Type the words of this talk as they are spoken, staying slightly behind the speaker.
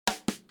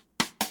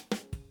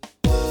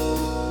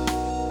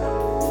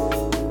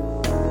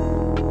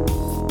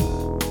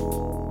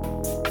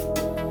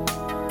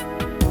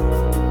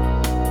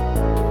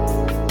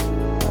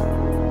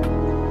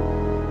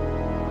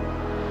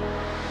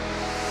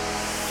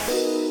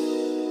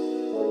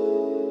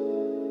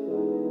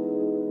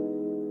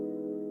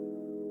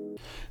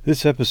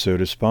This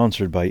episode is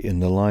sponsored by In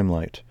the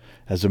Limelight.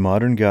 As a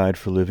modern guide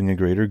for living a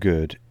greater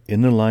good,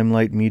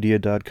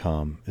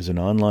 InTheLimelightMedia.com is an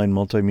online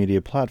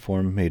multimedia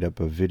platform made up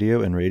of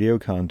video and radio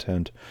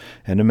content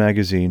and a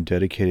magazine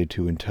dedicated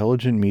to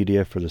intelligent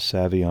media for the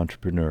savvy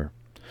entrepreneur.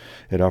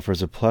 It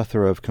offers a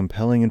plethora of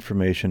compelling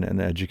information and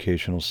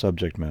educational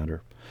subject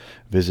matter.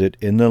 Visit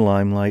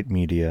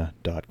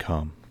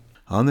InTheLimelightMedia.com.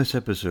 On this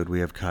episode,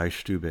 we have Kai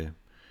Stube.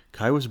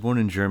 Kai was born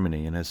in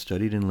Germany and has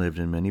studied and lived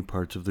in many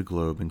parts of the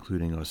globe,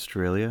 including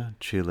Australia,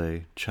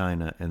 Chile,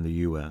 China, and the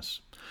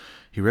U.S.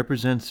 He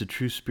represents the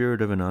true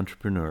spirit of an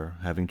entrepreneur,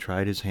 having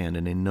tried his hand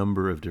in a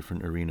number of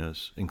different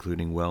arenas,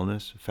 including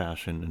wellness,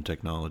 fashion, and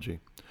technology.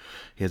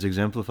 He has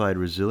exemplified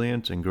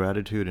resilience and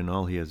gratitude in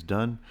all he has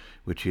done,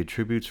 which he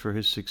attributes for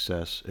his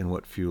success and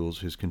what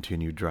fuels his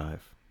continued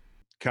drive.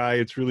 Kai,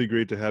 it's really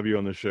great to have you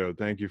on the show.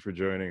 Thank you for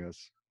joining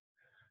us.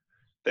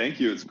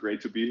 Thank you. It's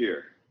great to be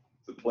here.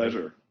 It's a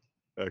pleasure.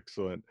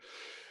 Excellent.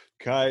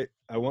 Kai,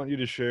 I want you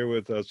to share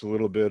with us a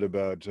little bit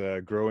about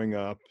growing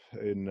up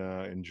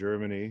in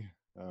Germany,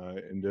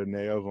 in the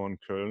Nähe von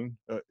Köln,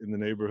 in the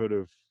neighborhood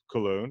of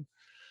Cologne,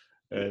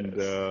 and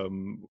Yes.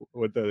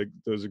 what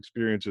those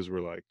experiences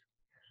were like.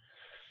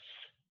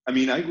 I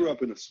mean, I grew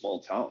up in a small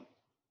town,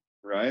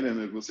 right? And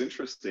it was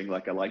interesting.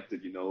 Like, I liked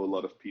that you know a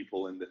lot of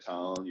people in the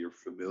town, you're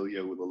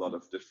familiar with a lot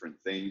of different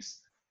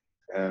things.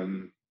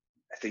 Um,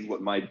 I think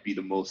what might be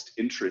the most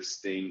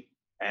interesting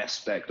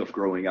aspect of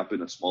growing up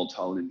in a small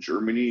town in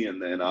Germany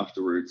and then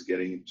afterwards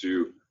getting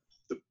into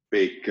the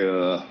big,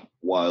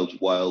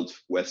 wild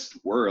West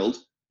world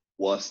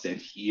was that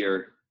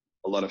here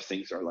a lot of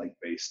things are like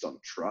based on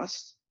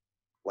trust.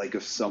 Like,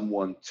 if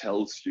someone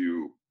tells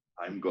you,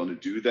 I'm going to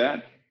do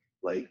that,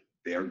 like,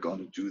 they're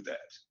going to do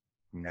that.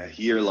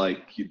 Here,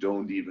 like, you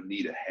don't even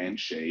need a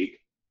handshake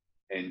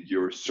and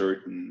you're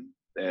certain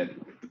that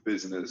the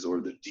business or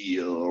the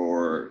deal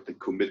or the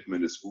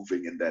commitment is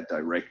moving in that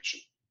direction.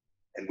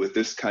 And with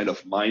this kind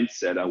of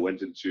mindset, I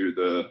went into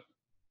the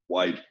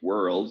wide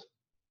world,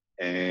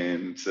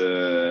 and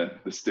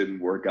this didn't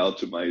work out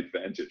to my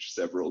advantage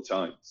several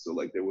times. So,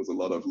 like, there was a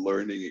lot of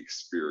learning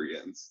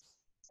experience.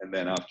 And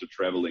then after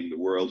traveling the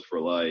world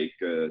for like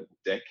a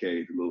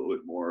decade, a little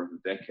bit more of a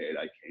decade,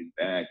 I came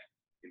back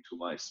into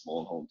my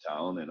small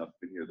hometown, and I've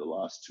been here the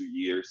last 2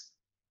 years,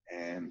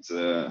 and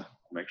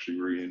I'm actually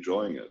really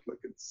enjoying it. Like,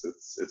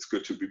 it's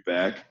good to be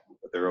back,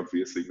 but there are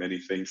obviously many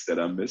things that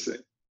I'm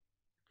missing.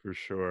 For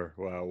sure.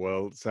 Wow.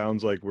 Well, it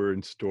sounds like we're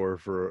in store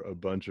for a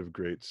bunch of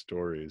great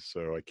stories,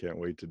 so I can't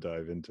wait to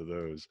dive into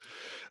those.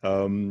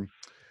 Um,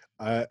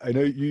 I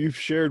know you've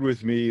shared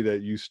with me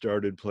that you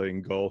started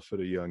playing golf at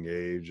a young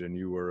age and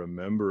you were a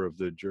member of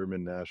the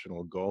German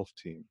national golf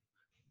team.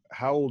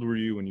 How old were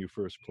you when you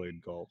first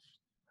played golf?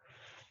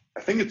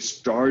 I think it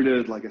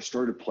started like I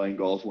started playing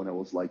golf when I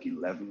was like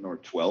 11 or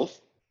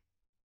 12.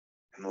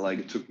 And like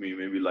it took me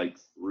maybe like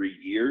 3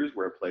 years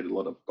where I played a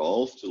lot of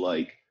golf to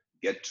like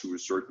get to a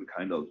certain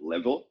kind of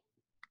level.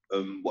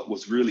 What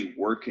was really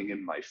working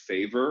in my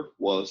favor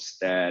was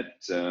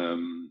that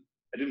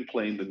I didn't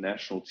play in the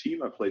national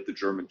team. I played the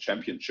German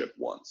championship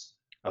once.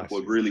 I But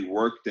what see. really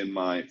worked in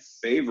my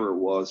favor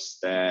was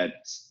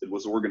that it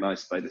was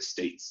organized by the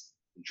states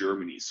in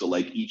Germany. So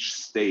like each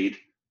state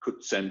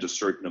could send a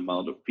certain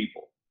amount of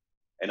people.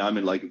 And I'm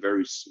in like a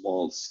very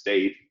small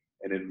state.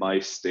 And in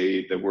my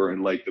state, there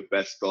weren't like the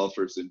best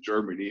golfers in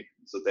Germany.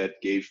 So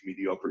that gave me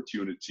the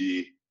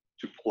opportunity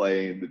to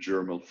play in the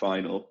German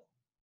final.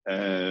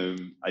 I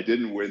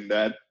didn't win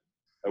that.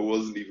 I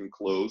wasn't even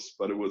close,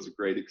 but it was a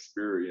great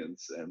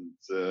experience. And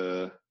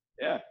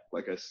yeah,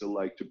 like I still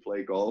like to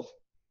play golf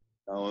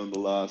now in the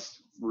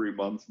last 3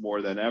 months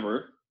more than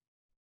ever.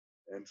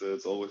 And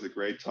it's always a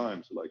great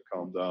time to like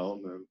calm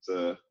down.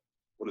 And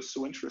what is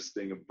so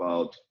interesting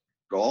about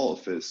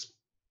golf is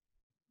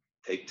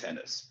take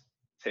tennis,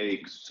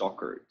 take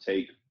soccer,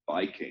 take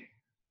biking.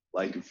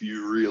 Like, if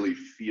you really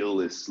feel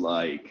this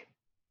like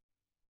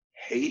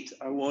hate,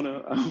 I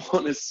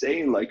wanna say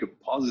in like a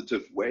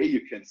positive way,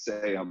 you can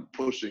say I'm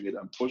pushing it,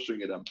 I'm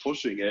pushing it, I'm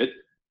pushing it.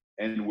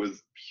 And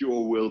with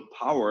pure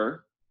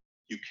willpower,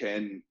 you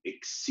can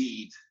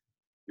exceed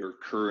your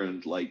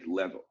current like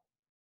level.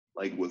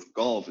 Like with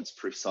golf, it's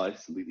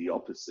precisely the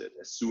opposite.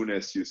 As soon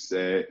as you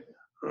say,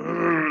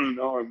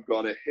 no, I'm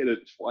gonna hit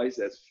it twice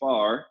as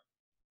far,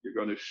 you're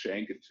going to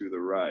shank it to the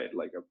right.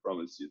 Like, I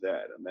promise you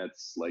that. And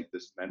that's like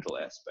this mental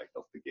aspect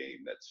of the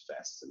game that's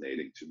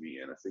fascinating to me.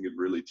 And I think it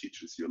really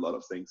teaches you a lot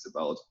of things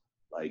about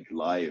like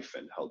life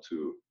and how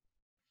to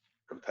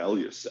compel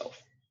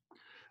yourself.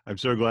 I'm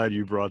so glad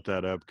you brought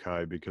that up,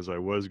 Kai, because I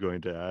was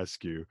going to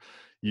ask you.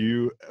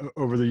 You,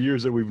 over the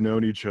years that we've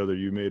known each other,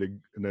 you made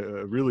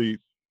a really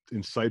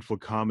insightful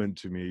comment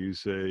to me. You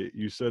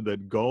said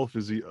that golf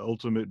is the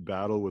ultimate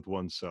battle with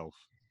oneself.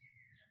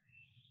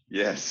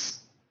 Yes,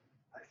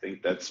 I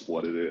think that's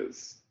what it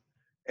is.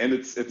 And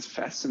it's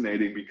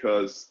fascinating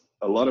because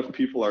a lot of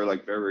people are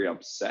like very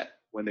upset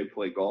when they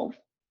play golf,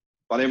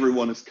 but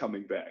everyone is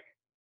coming back,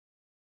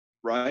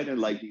 right?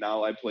 And like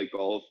now I play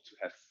golf to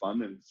have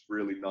fun, and it's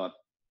really not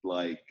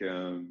like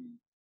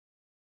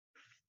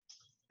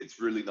it's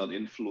really not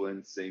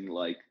influencing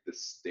like the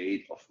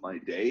state of my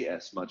day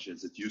as much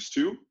as it used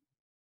to,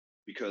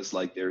 because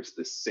like there's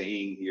this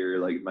saying here,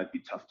 like it might be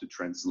tough to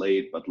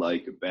translate, but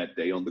like a bad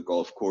day on the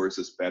golf course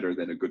is better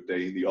than a good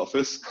day in the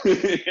office.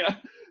 Yeah,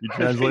 You I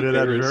think translated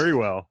that very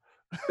well.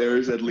 there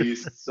is at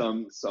least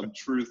some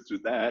truth to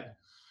that.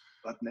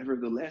 But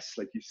nevertheless,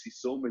 like you see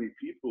so many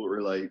people who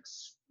are like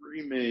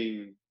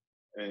screaming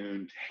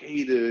and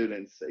hate it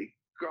and say,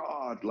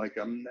 God, like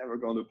I'm never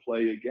going to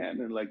play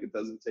again. And like it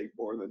doesn't take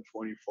more than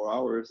 24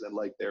 hours and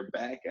like they're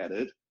back at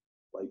it.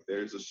 Like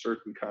there's a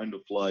certain kind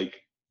of like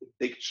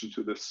addiction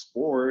to the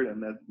sport,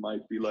 and that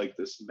might be like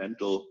this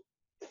mental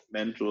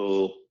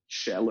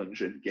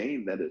challenge and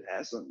game that it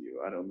has on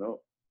you. I don't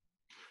know.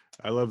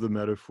 I love the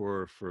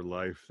metaphor for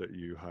life that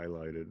you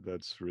highlighted.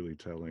 That's really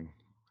telling.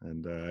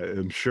 And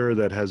I'm sure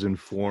that has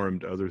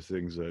informed other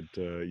things that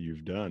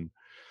you've done.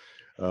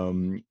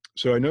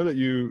 So I know that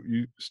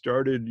you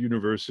started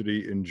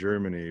university in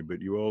Germany,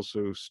 but you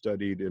also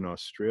studied in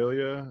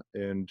Australia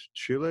and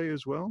Chile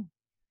as well?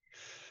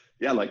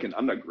 Yeah, like in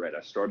undergrad,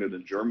 I started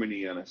in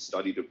Germany and I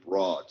studied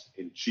abroad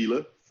in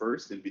Chile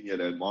first, in Viña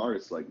del Mar.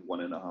 It's like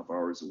 1.5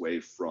 hours away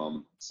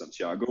from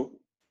Santiago.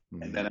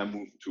 And then I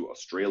moved to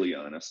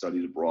Australia and I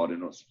studied abroad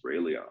in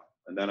Australia.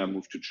 And then I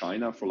moved to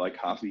China for like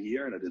half a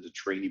year and I did a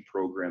trainee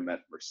program at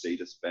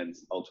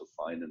Mercedes-Benz Auto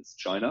Finance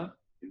China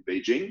in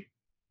Beijing.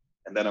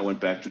 And then I went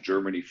back to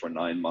Germany for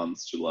 9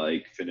 months to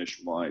like finish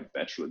my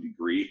bachelor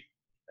degree.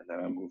 And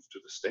then I moved to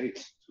the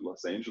States, to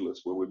Los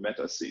Angeles, where we met,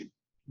 Asim.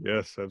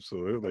 Yes,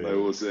 absolutely. And that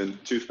was in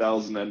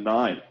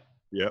 2009.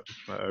 Yep.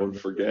 Don't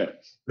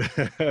forget.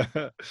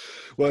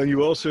 Well,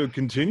 you also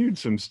continued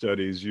some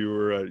studies. You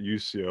were at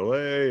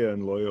UCLA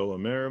and Loyola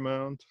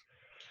Marymount.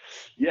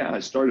 Yeah, I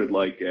started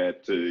like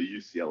at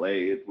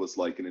UCLA. It was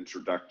like an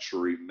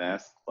introductory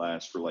math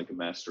class for like a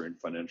master in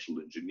financial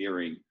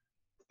engineering.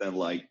 Then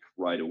like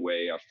right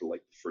away after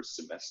like the first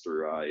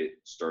semester, I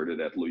started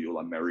at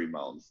Loyola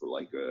Marymount for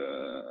like an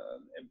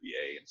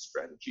MBA in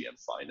strategy and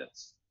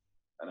finance.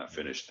 And I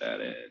finished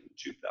that in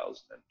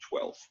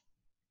 2012.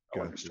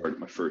 I started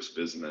my first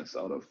business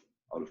out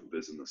of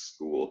business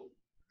school.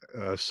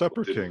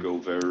 Supper Didn't King. go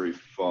very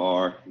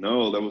far.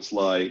 No, that was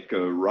like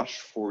Rush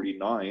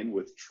 49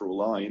 with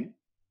Troline.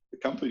 The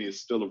company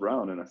is still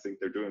around, and I think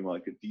they're doing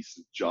like a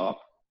decent job.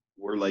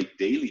 We're like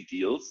daily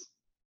deals,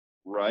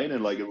 right?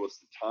 And like it was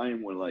the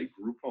time when like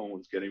Groupon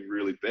was getting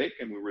really big,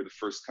 and we were the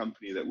first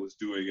company that was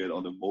doing it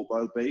on a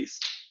mobile base.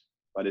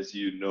 But as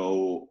you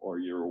know, or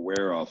you're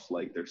aware of,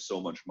 like there's so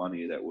much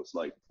money that was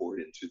like poured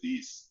into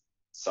these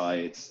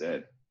sites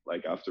that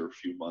like after a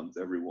few months,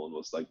 everyone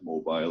was like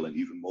mobile and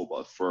even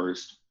mobile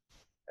first.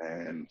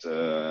 And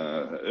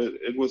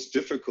it was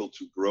difficult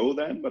to grow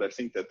then, but I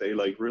think that they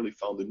like really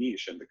found a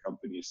niche and the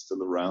company is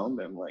still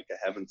around. And like, I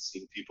haven't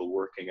seen people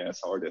working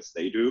as hard as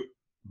they do.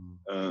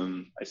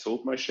 I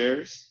sold my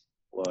shares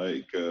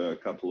like a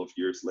couple of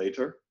years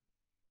later.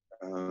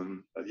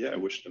 But yeah, I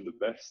wish them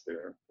the best.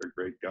 They're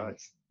great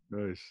guys.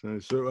 Nice.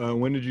 So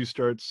when did you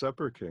start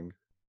Supper King?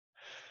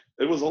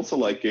 It was also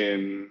like I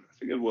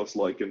think it was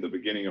like in the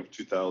beginning of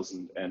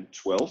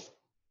 2012.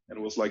 And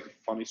it was like a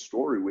funny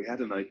story. We had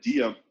an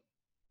idea.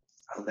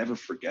 I'll never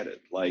forget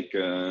it. Like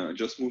I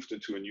just moved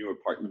into a new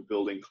apartment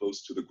building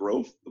close to the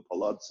Grove, the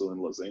Palazzo in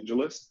Los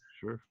Angeles.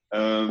 Sure.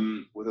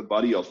 With a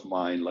buddy of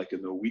mine, like a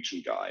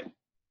Norwegian guy.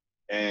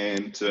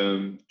 And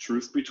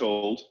truth be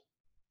told,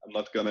 I'm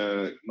not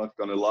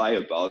gonna lie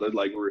about it.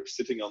 Like we were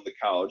sitting on the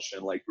couch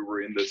and like we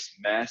were in this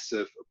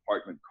massive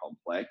apartment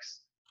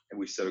complex, and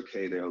we said,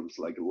 okay, there was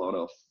like a lot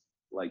of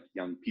like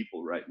young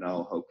people right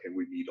now. How can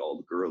we meet all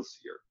the girls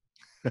here?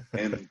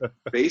 And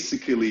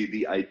basically,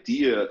 the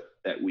idea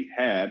that we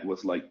had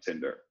was like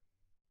Tinder,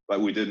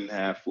 but we didn't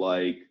have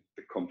like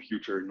the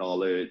computer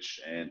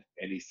knowledge and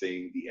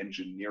anything, the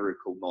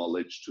engineerical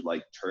knowledge to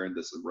like turn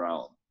this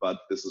around. But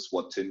this is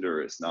what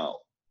Tinder is now.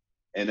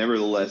 And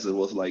nevertheless, it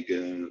was like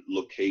a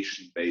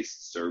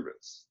location-based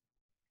service.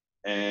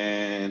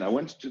 And I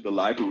went to the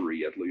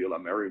library at Loyola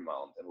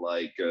Marymount and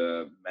like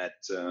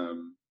met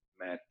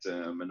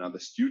another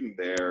student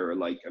there.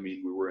 Like, I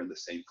mean, we were in the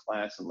same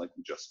class and like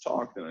we just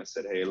talked. And I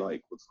said, hey,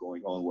 like, what's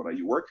going on? What are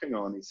you working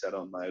on? He said,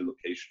 on my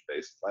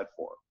location-based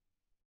platform.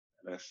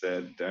 And I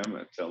said, damn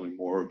it, tell me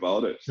more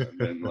about it. And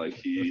then like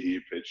he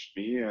pitched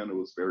me and it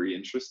was very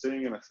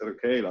interesting. And I said,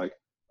 okay, like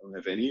I don't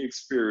have any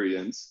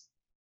experience.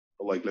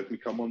 Like let me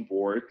come on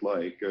board,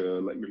 like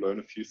let me learn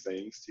a few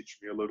things, teach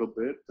me a little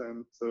bit,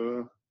 and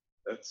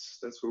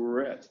that's where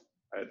we're at.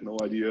 I had no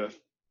idea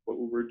what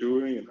we were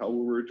doing and how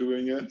we were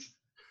doing it,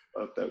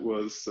 but that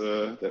was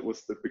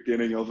the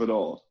beginning of it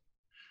all.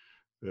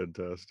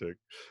 Fantastic.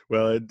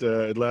 Well,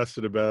 it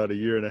lasted about a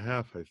year and a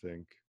half, I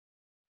think.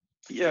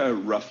 Yeah,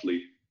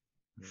 roughly.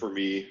 For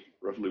me,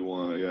 roughly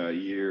a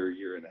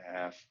year and a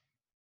half.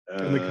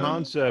 And the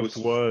concept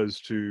was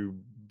to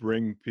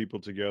bring people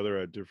together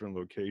at different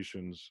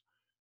locations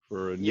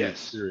for a new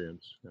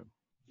experience.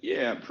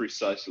 Yeah,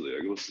 precisely.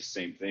 Like, it was the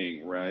same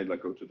thing, right?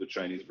 Like go to the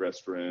Chinese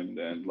restaurant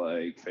and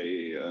like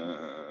pay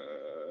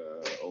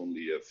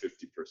only a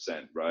a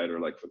 50%, right? Or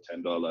like for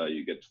 $10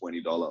 you get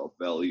 $20 of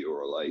value,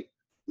 or like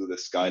do the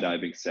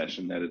skydiving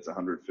session that it's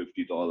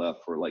 $150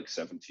 for like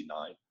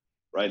 79,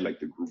 right? Like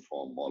the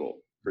Groupon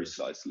model,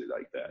 precisely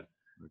like that.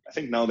 I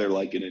think now they're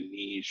like in a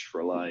niche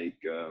for like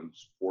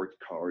sport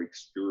car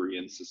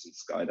experiences and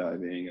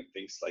skydiving and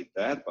things like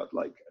that, but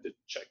like I didn't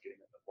check in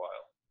a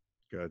while.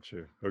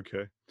 Gotcha.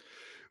 Okay.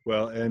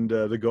 Well, and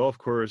the golf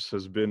course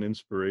has been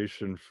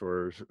inspiration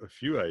for a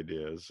few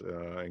ideas,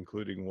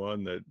 including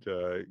one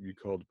that you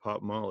called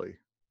Pop Molly.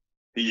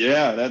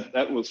 Yeah,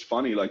 that was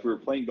funny. Like we were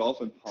playing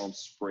golf in Palm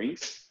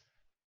Springs,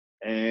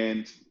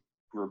 and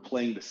we were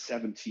playing the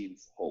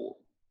 17th hole.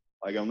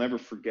 Like I'll never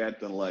forget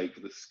that like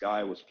this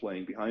guy was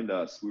playing behind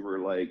us. We were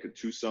like a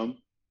twosome,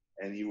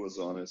 and he was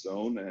on his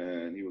own,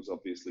 and he was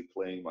obviously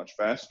playing much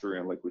faster.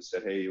 And like we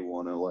said, hey, you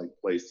want to like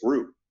play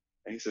through?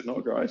 And he said, no,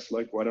 guys,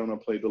 like why don't I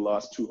play the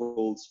last two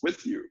holes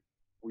with you?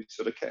 We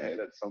said, okay,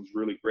 that sounds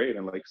really great.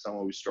 And like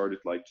somehow we started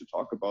like to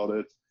talk about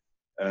it,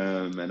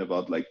 and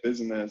about like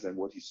business and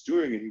what he's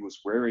doing. And he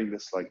was wearing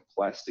this like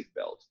plastic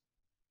belt.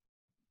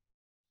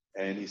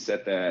 And he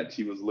said that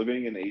he was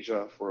living in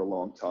Asia for a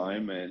long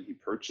time, and he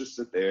purchased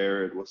it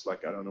there. It was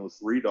like, I don't know,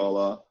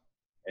 $3,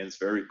 and it's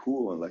very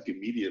cool. And like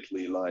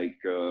immediately, like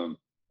the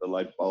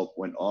light bulb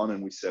went on,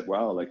 and we said,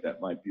 wow, like that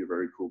might be a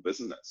very cool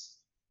business.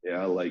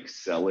 Yeah, like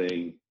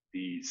selling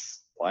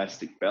these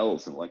plastic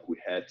belts. And like we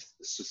had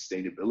the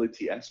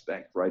sustainability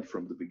aspect right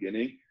from the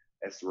beginning,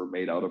 as they were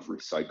made out of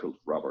recycled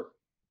rubber.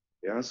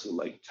 Yeah, so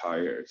like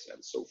tires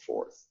and so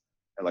forth.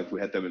 And like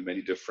we had them in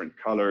many different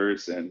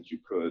colors, and you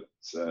could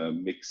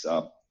mix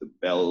up the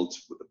belt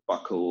with the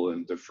buckle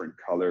in different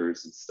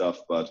colors and stuff.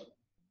 But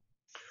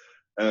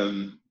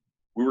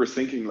we were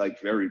thinking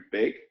like very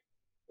big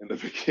in the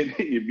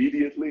beginning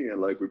immediately,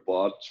 and like we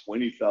bought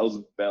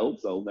 20,000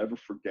 belts, I'll never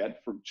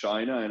forget, from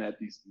China, and had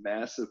these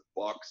massive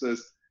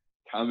boxes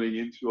coming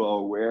into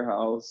our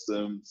warehouse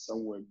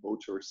somewhere in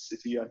Motor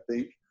City, I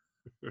think,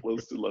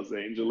 close to Los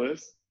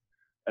Angeles.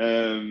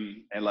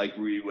 And like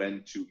we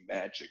went to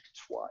Magic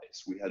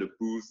twice. We had a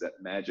booth at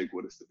Magic,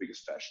 what is the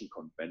biggest fashion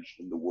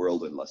convention in the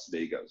world, in Las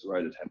Vegas,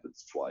 right? It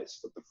happens twice,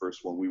 but the first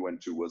one we went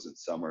to was in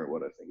summer,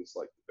 what I think is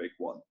like the big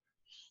one.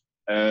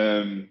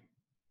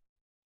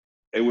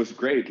 It was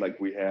great. Like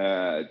we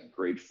had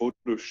great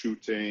photo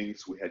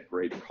shootings, we had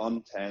great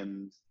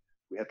content,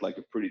 we had like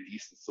a pretty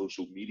decent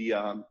social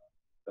media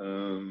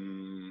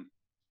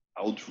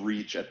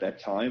outreach at that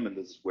time, and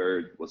this is where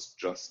it was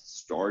just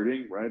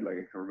starting, right? Like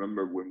I can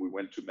remember when we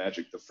went to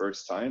Magic the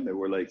first time, there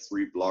were like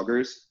 3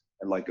 bloggers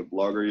and like a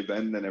blogger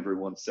event, and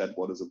everyone said,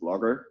 what is a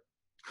blogger?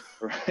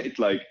 Right?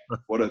 Like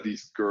what are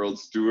these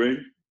girls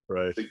doing?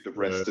 Right. I think the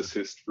rest is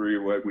history,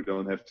 right? We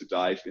don't have to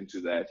dive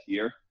into that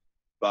here,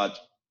 but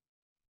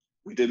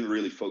we didn't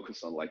really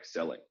focus on like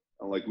selling,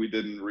 and like we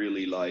didn't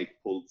really like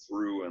pull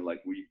through, and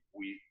like we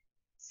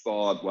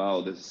thought,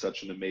 wow, this is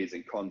such an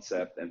amazing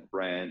concept and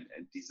brand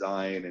and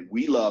design, and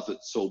we love it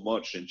so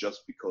much. And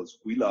just because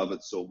we love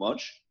it so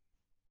much,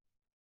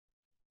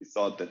 we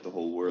thought that the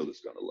whole world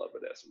is going to love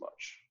it as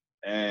much.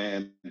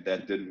 And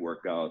that didn't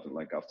work out. And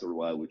like after a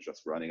while, we're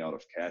just running out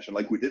of cash. And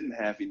like we didn't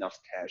have enough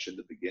cash in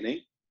the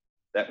beginning.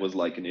 That was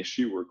like an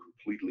issue. We're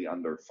completely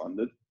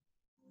underfunded.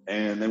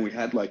 And then we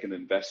had like an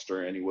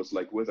investor, and he was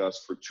like with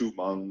us for 2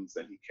 months,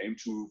 and he came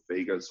to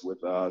Vegas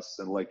with us,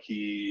 and like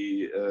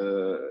he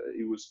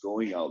was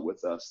going out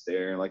with us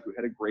there, and like we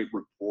had a great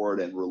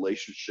rapport and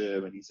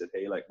relationship. And he said,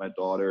 hey, like my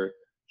daughter,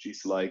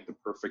 she's like the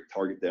perfect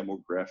target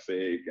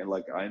demographic, and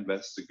like I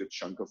invest a good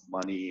chunk of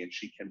money, and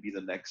she can be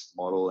the next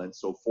model and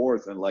so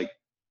forth. And like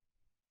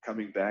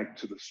coming back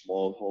to the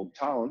small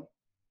hometown,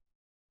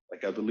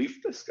 like I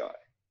believed this guy,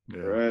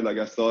 right? Like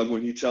I thought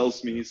when he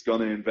tells me he's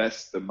gonna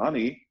invest the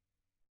money,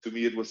 to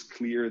me, it was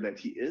clear that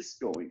he is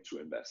going to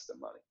invest the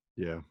money.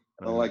 Yeah.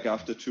 And like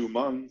after 2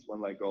 months,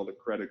 when like all the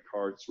credit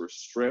cards were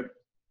stripped,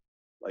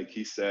 like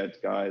he said,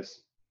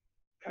 guys,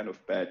 kind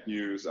of bad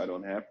news, I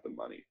don't have the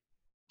money.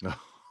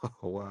 Oh,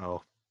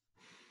 wow.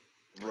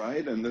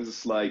 Right? And this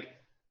is like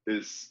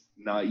this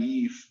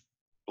naive,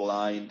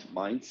 blind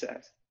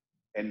mindset.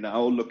 And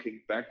now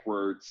looking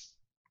backwards,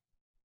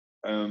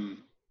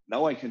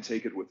 now I can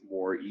take it with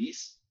more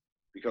ease,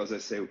 because I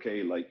say,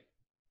 okay, like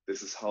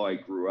this is how I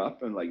grew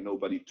up, and like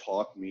nobody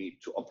taught me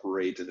to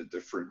operate in a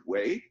different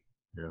way.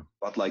 Yeah.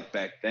 But like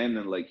back then,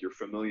 and like you're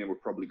familiar, we're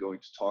probably going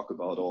to talk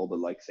about all the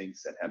like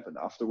things that happened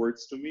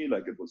afterwards to me.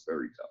 Like it was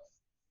very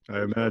tough.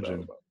 I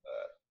imagine.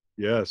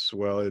 Yes.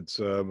 Well, it's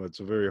a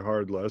very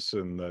hard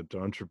lesson that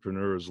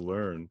entrepreneurs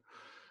learn.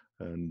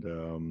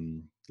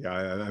 And yeah,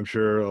 I'm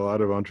sure a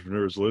lot of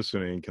entrepreneurs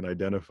listening can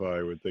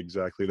identify with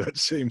exactly that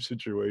same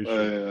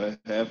situation.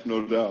 I have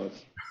no doubt.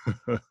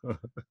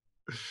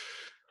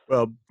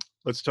 Well,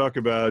 let's talk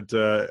about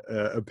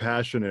a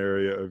passion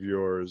area of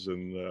yours,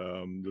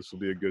 and this will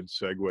be a good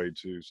segue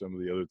to some of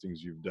the other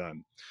things you've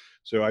done.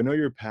 So I know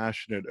you're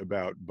passionate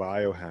about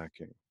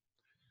biohacking,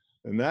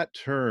 and that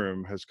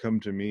term has come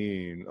to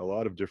mean a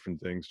lot of different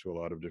things to a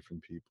lot of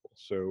different people.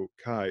 So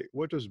Kai,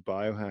 what does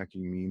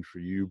biohacking mean for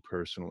you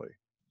personally?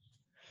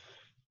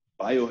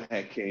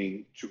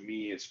 biohacking to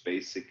me is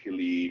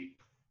basically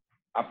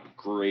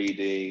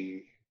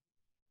upgrading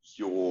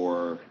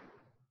your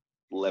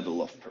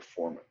level of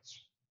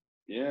performance.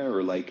 Yeah,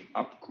 or like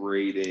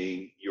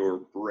upgrading your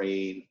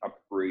brain,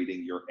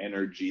 upgrading your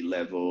energy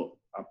level,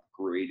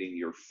 upgrading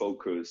your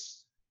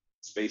focus.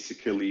 It's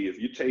basically if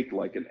you take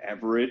like an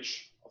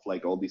average of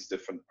like all these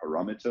different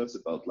parameters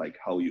about like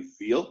how you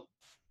feel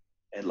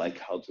and like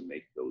how to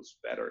make those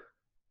better.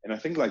 And I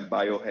think like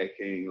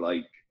biohacking,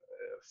 like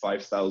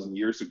 5,000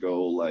 years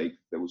ago, like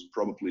there was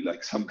probably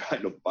like some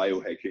kind of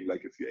biohacking,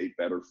 like if you ate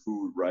better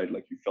food, right?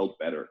 Like you felt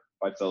better.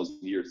 5,000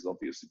 years is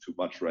obviously too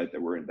much, right?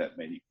 There weren't that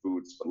many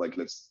foods, but like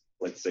let's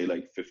say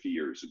like 50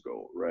 years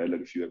ago, right?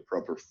 Like if you had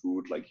proper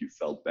food, like you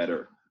felt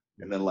better.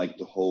 And then like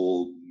the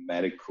whole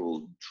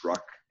medical drug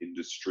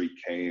industry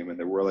came, and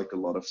there were like a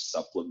lot of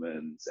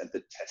supplements, and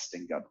the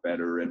testing got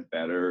better and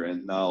better.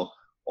 And now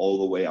all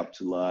the way up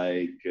to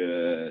like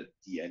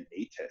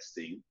DNA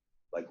testing,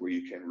 like where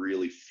you can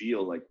really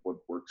feel like what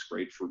works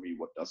great for me,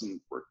 what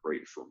doesn't work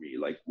great for me,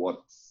 like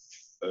what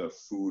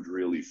food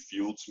really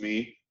fuels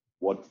me,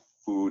 what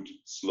food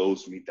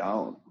slows me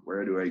down,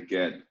 where do I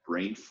get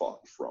brain fog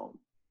from,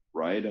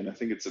 right? And I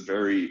think it's a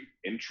very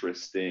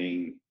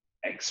interesting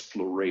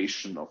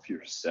exploration of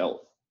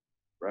yourself,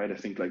 right? I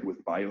think like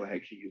with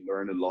biohacking, you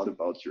learn a lot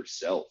about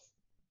yourself.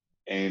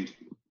 And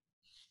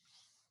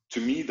to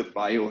me, the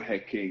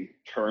biohacking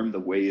term, the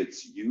way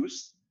it's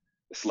used,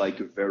 is like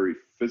a very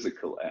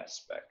physical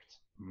aspect,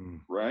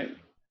 right?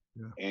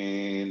 Yeah.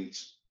 And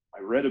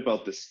I read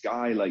about this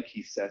guy, like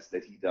he says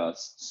that he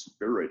does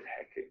spirit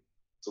hacking.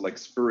 So like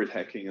spirit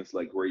hacking is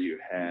like where you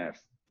have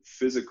the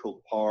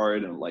physical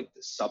part and like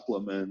the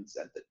supplements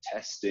and the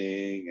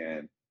testing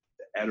and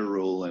the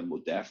Adderall and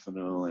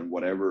modafinil and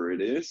whatever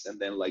it is. And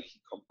then like he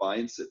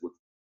combines it with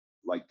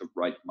like the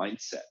right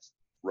mindset,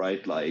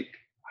 right? Like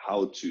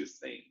how to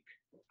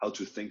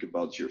think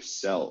about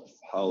yourself,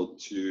 how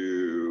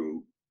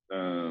to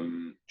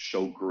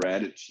show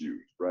gratitude,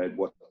 right?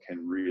 What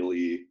can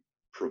really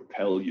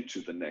propel you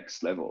to the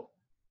next level.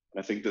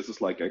 And I think this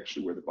is like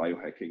actually where the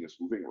biohacking is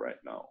moving right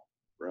now,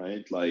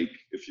 right? Like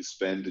if you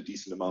spend a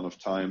decent amount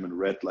of time and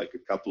read like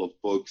a couple of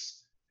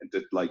books and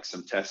did like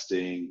some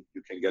testing,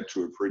 you can get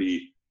to a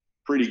pretty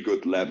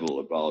good level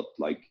about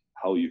like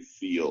how you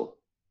feel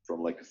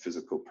from like a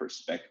physical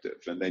perspective.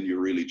 And then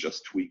you're really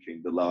just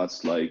tweaking the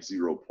last like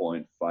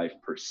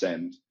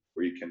 0.5%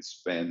 where you can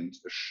spend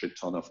a shit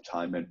ton of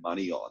time and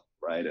money on,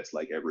 right? It's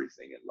like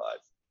everything in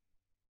life.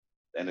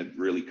 And it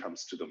really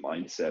comes to the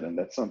mindset. And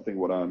that's something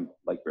what I'm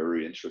like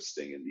very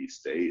interesting in these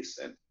days.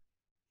 And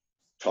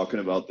talking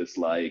about this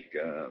like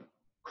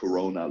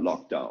Corona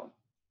lockdown,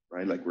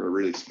 right? Like we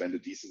really spend a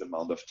decent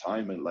amount of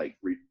time and like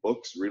read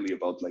books really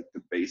about like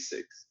the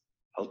basics,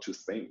 how to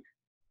think,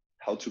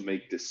 how to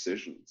make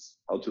decisions,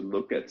 how to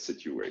look at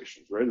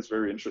situations, right? It's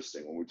very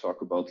interesting when we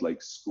talk about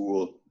like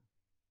school,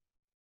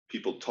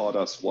 people taught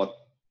us what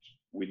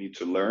we need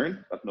to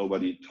learn, but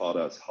nobody taught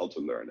us how to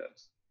learn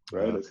it,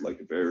 right? It's like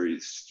a very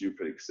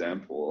stupid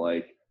example.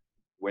 Like,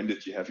 when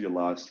did you have your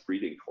last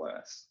reading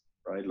class,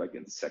 right? Like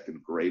in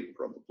second grade,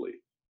 probably.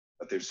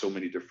 But there's so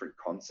many different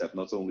concepts,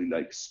 not only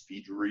like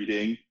speed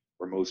reading,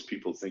 where most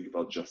people think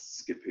about just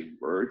skipping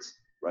words,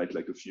 right?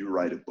 Like if you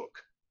write a book,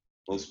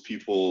 most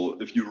people,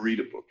 if you read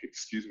a book,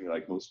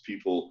 like most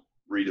people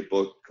read a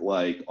book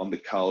like on the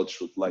couch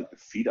with like the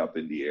feet up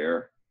in the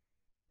air,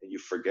 and you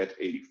forget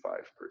 85%,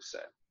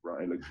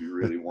 right? Like if you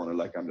really want to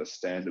like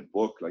understand a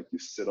book, like you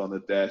sit on a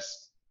desk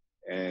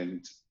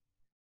and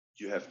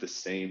you have the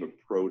same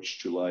approach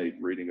to like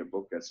reading a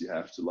book as you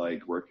have to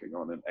like working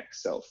on an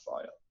Excel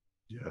file.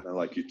 Yeah. And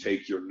like you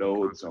take your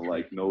notes and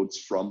like notes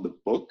from the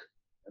book.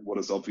 And what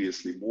is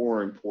obviously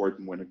more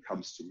important when it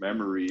comes to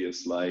memory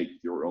is like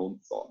your own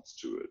thoughts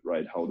to it,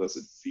 right? How does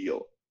it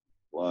feel?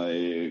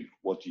 Like,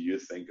 what do you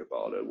think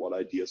about it? What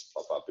ideas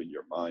pop up in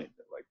your mind?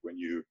 And like when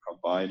you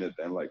combine it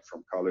then like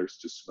from colors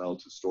to smell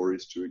to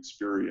stories to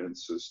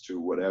experiences to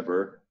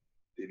whatever,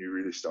 then you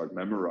really start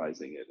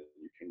memorizing it and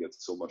you can get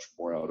so much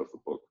more out of a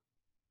book.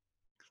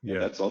 Yeah.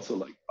 And that's also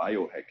like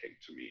biohacking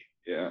to me.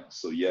 Yeah.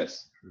 So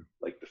yes,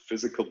 like the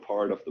physical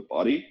part of the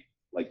body,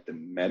 like the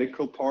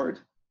medical part,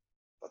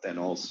 but then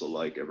also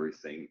like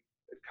everything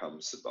that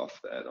comes above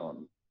that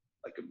on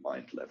like a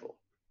mind level.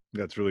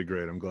 That's really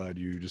great. I'm glad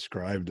you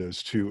described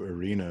those two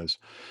arenas.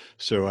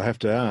 So I have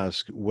to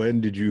ask,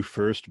 when did you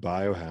first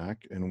biohack?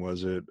 And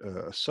was it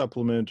a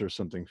supplement or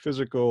something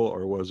physical,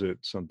 or was it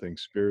something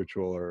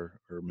spiritual or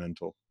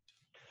mental?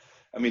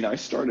 I mean, I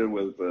started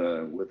with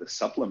the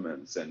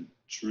supplements, and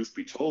truth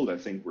be told, I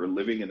think we're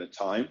living in a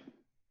time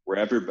where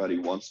everybody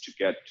wants to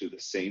get to the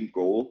same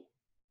goal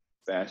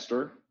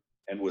faster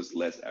and with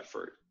less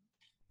effort.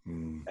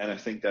 And I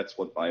think that's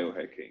what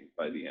biohacking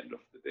by the end of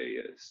the day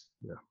is.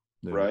 Yeah.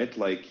 Right?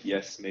 Like,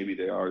 yes, maybe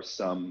there are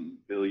some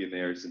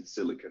billionaires in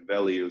Silicon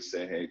Valley who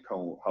say, hey,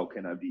 how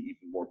can I be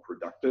even more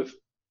productive?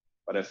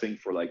 But I think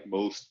for like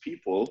most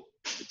people,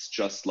 it's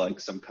just like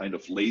some kind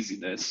of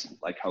laziness.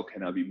 Like, how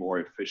can I be more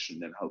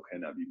efficient and how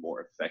can I be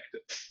more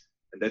effective?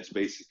 And that's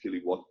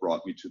basically what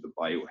brought me to the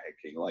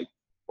biohacking. Like,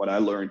 what I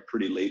learned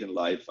pretty late in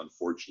life,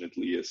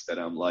 unfortunately, is that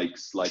I'm like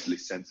slightly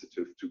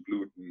sensitive to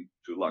gluten,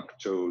 to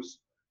lactose,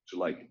 to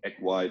like egg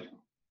white.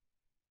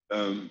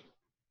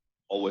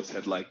 Always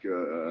had like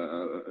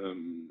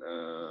a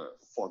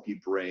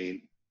foggy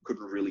brain,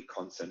 couldn't really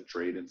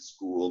concentrate in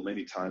school.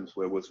 Many times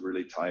where I was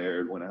really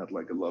tired when I had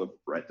like a lot of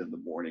bread in the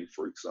morning,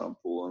 for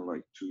example, and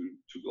like two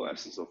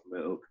glasses of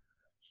milk.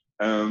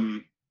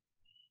 Um,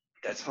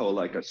 that's how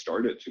like I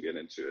started to get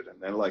into it,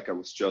 and then like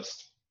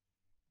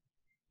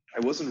I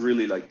wasn't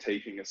really like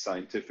taking a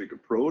scientific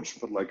approach,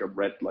 but like I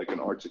read like an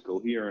article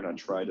here and I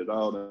tried it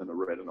out, and I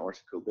read an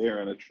article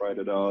there and I tried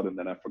it out, and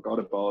then I forgot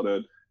about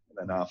it. And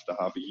then after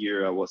half a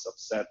year, I was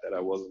upset that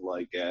I wasn't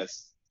like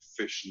as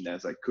efficient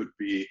as I could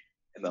be.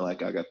 And then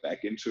like I got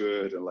back into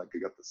it, and like I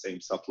got the same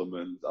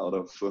supplements out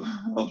of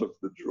out of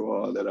the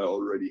drawer that I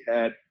already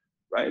had.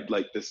 Right,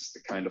 like this is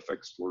the kind of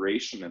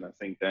exploration, and I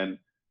think then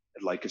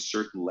at like a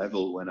certain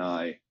level when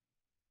I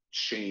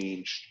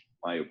changed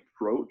my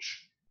approach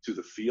to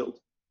the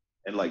field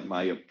and like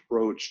my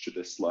approach to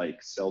this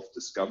like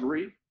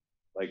self-discovery,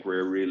 like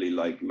where I really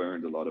like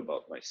learned a lot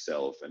about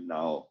myself. And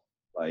now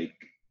like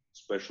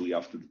especially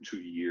after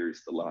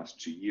the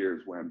last 2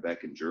 years where I'm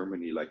back in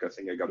Germany, like I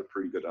think I got a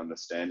pretty good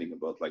understanding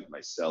about like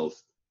myself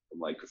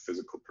from like a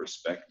physical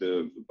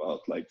perspective,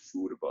 about like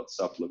food, about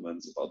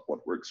supplements, about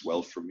what works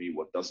well for me,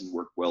 what doesn't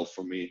work well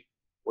for me,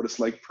 what is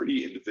like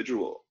pretty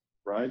individual,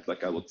 right?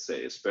 Like I would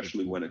say,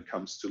 especially when it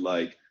comes to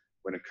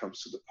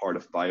the part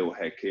of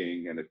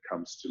biohacking, and it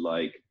comes to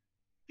like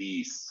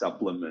these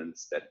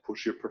supplements that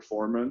push your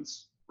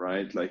performance,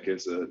 right? Like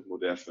is it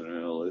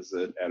modafinil, is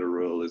it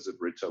Adderall, is it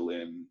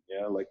Ritalin?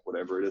 Yeah, like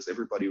whatever it is,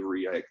 everybody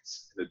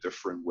reacts in a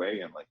different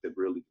way. And like it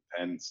really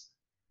depends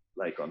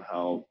like on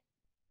how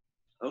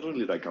not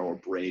only like our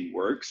brain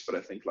works, but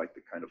I think like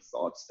the kind of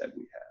thoughts that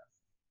we have.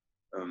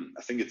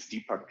 I think it's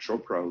Deepak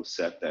Chopra who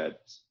said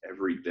that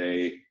every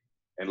day,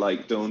 and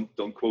like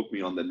don't quote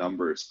me on the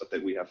numbers, but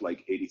that we have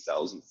like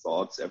 80,000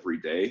 thoughts every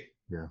day.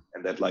 Yeah.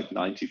 And that like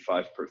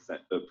 95%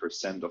 of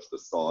the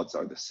thoughts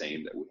are the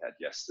same that we had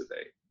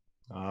yesterday.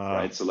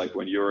 Right. So like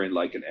when you're in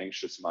like an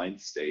anxious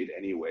mind state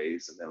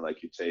anyways, and then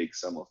like you take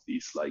some of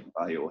these like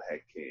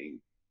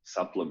biohacking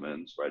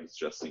supplements, right, it's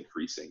just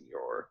increasing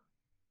your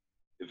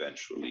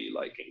eventually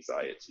like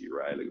anxiety,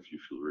 right? Like if you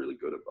feel really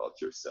good about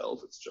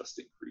yourself, it's just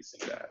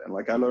increasing that. And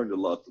like I learned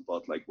a lot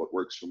about like what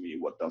works for me,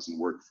 what doesn't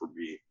work for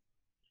me.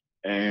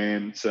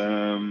 And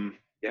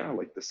yeah,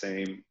 like the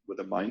same with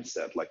the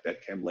mindset, like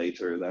that came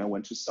later. Then I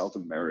went to South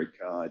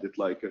America. I did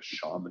like a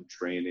shaman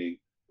training.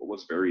 What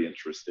was very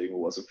interesting. It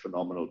was a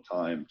phenomenal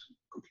time,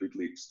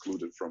 completely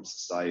excluded from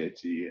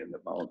society in the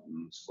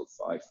mountains for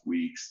 5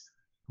 weeks.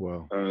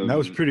 Wow. That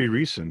was pretty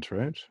recent,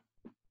 right?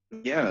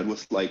 Yeah, it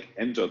was like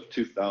end of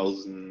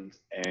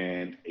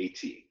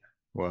 2018.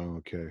 Wow.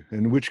 Okay.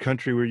 And which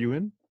country were you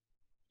in?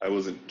 I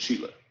was in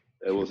Chile.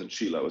 It was in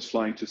Chile. I was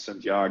flying to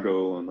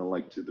Santiago and then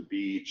like to the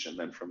beach, and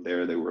then from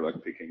there they were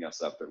like picking us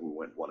up, and we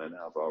went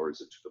 1.5 hours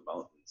into the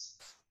mountains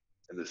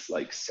in this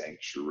like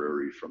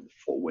sanctuary from the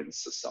Four Winds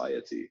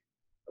Society.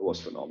 It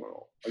was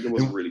phenomenal. Like it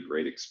was a really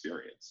great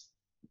experience.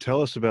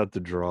 Tell us about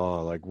the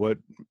draw. Like what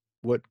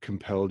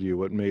compelled you?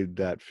 What made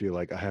that feel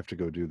like I have to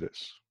go do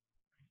this?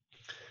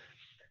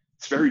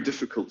 It's very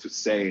difficult to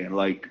say, and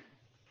like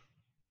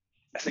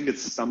I think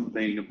it's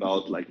something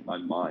about like my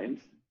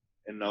mind.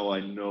 And now I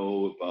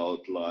know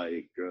about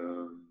like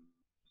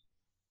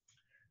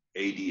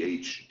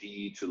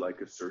ADHD to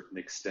like a certain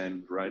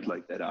extent, right?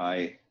 Like that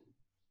I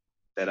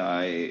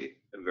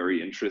am very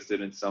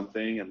interested in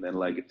something, and then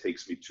like it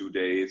takes me 2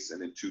 days,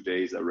 and in 2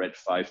 days I read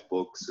 5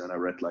 books, and I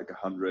read like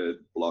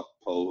 100 blog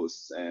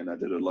posts, and I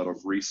did a lot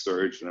of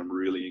research, and I'm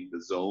really in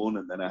the zone,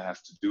 and then I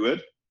have to do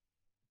it.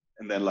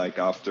 And then like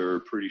after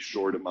a pretty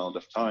short amount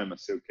of time, I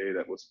say, okay,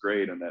 that was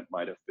great, and that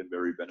might have been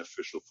very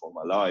beneficial for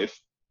my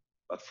life.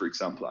 But for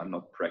example, I'm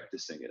not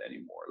practicing it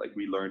anymore. Like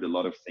we learned a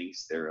lot of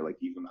things there,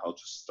 like even how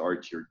to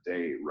start your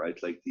day, right?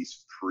 Like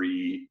these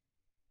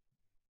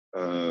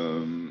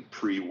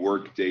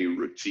pre-work day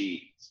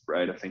routines,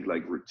 right? I think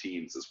like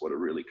routines is what it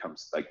really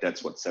comes, like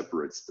that's what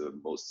separates the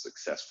most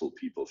successful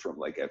people from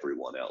like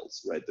everyone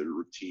else, right? The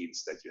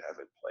routines that you have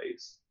in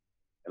place.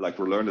 And like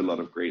we learned a lot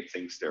of great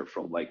things there,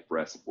 from like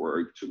breath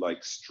work to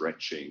like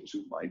stretching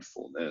to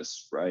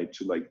mindfulness, right?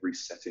 To like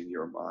resetting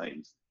your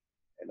mind.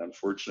 And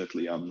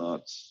unfortunately, I'm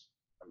not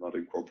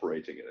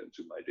incorporating it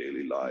into my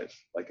daily life.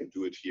 Like I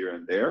do it here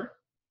and there,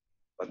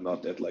 but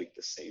not at like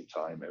the same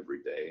time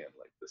every day. And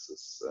like this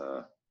is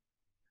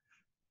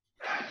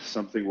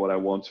something what I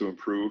want to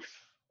improve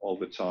all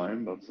the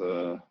time, but it's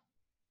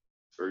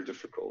very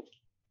difficult.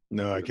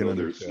 No, I can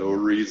understand. There's no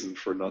reason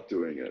for not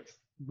doing it.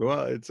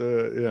 Well, it's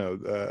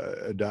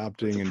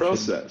adopting it's a and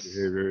process.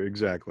 Behavior.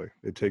 Exactly.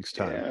 It takes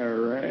time. Yeah,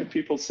 right.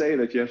 People say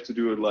that you have to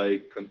do it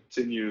like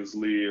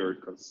continuously or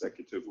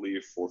consecutively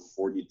for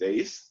 40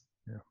 days.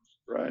 Yeah.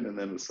 Right. And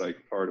then it's like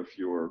part of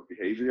your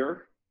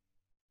behavior.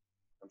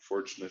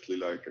 Unfortunately,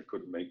 like I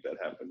couldn't make that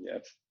happen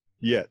yet.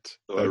 Yet.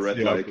 So I That's read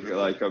the opposite.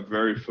 like I'm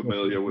very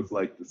familiar with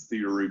like the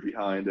theory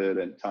behind it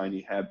and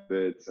tiny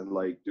habits and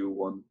like do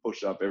one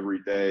push up every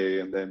day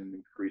and then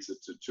increase it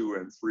to 2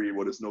 and 3.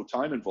 What is no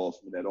time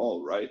involvement at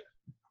all, right?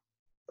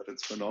 But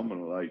it's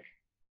phenomenal. Like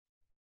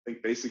I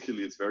think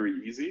basically it's very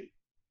easy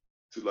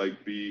to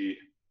like be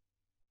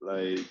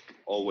like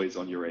always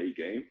on your A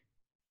game.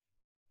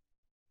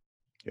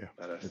 Yeah,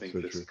 And I that's think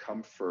so this true.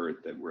 comfort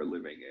that we're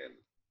living in,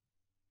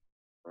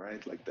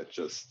 right? Like that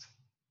just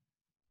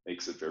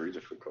makes it very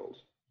difficult.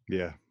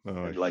 Yeah.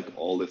 Oh, And like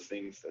all the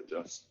things that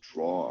just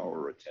draw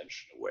our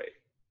attention away,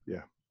 yeah.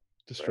 right?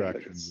 Like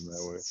Distractions in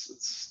that way.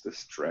 it's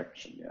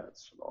distraction. Yeah,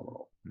 it's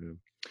phenomenal. Yeah.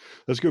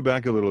 Let's go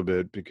back a little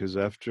bit because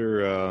after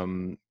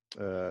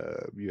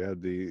you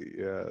had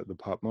the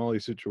Pop Molly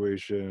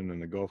situation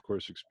and the golf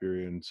course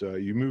experience,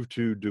 you moved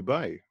to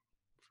Dubai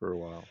for a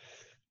while.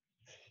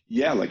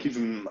 Yeah, like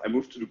even I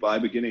moved to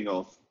Dubai beginning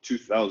of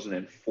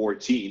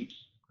 2014,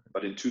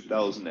 but in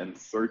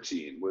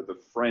 2013 with a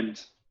friend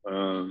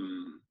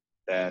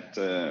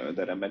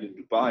that I met in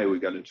Dubai, we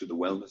got into the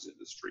wellness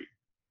industry.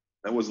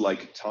 That was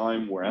like a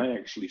time where I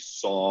actually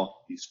saw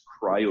these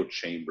cryo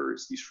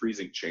chambers, these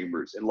freezing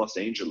chambers in Los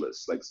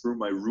Angeles. Like through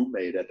my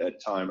roommate at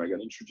that time, I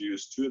got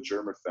introduced to a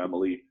German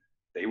family.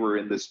 They were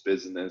in this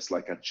business.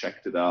 Like I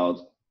checked it out.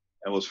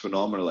 It was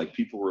phenomenal. Like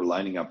people were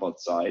lining up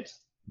outside.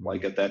 Mm.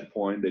 Like at that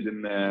point, they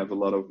didn't have a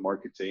lot of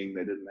marketing.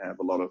 They didn't have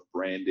a lot of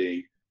branding.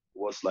 It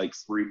was like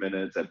 3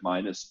 minutes at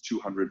minus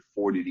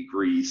 240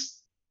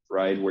 degrees,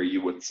 right? Where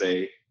you would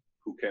say,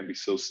 who can be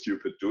so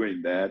stupid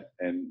doing that?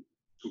 And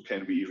who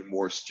can be even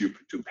more stupid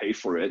to pay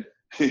for it.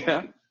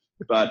 Yeah.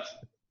 But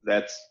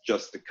that's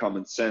just the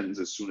common sense.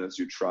 As soon as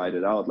you tried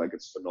it out, like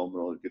it's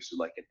phenomenal. It gives you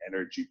like an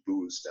energy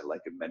boost and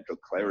like a mental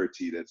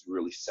clarity that's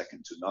really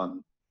second to none.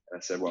 And I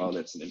said, wow,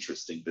 that's an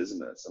interesting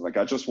business. And like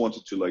I just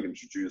wanted to like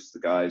introduce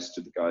the guys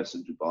to the guys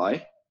in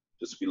Dubai,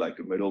 just be like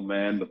a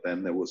middleman. But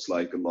then there was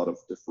like a lot of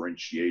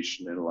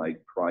differentiation in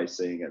like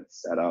pricing and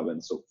setup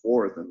and so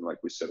forth. And like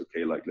we said,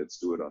 okay, like let's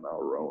do it on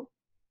our own.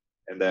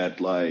 And that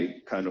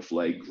like kind of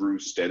like grew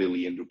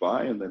steadily in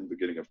Dubai. And then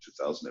beginning of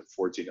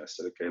 2014, I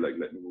said, okay, like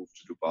let me move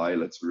to Dubai.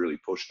 Let's really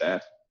push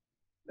that.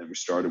 Then we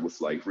started with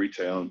like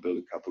retail and built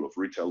a couple of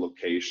retail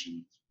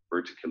locations,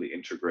 vertically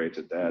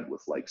integrated that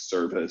with like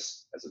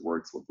service as it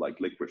works with like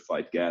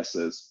liquefied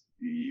gases.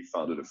 We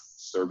founded a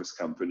service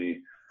company.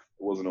 It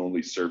wasn't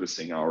only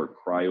servicing our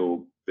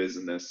cryo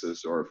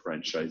businesses or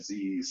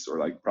franchisees or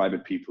like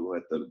private people who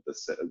had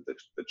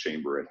the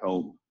chamber at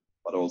home,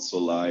 but also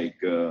like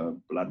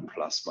blood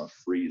plasma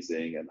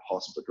freezing and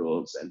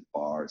hospitals and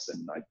bars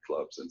and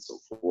nightclubs and so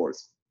forth.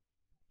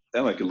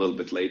 Then, like a little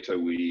bit later,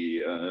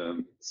 we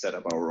set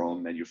up our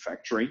own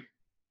manufacturing.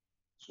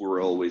 So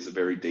we're always a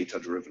very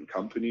data-driven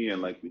company,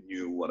 and like we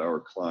knew what our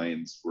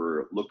clients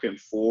were looking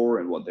for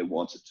and what they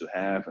wanted to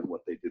have and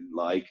what they didn't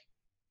like.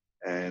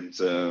 And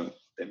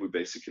then we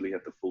basically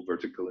had the full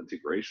vertical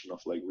integration of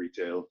like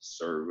retail,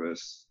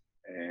 service,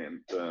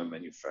 and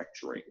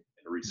manufacturing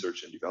and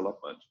research and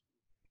development.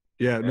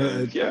 Yeah, no,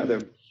 And yeah,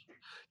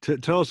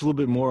 tell us a little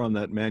bit more on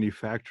that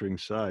manufacturing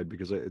side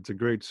because it's a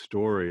great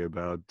story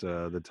about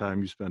the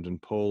time you spent in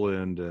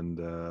Poland and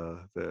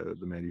the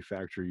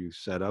manufacturer you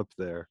set up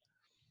there.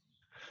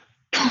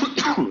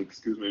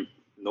 excuse me,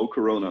 no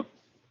corona.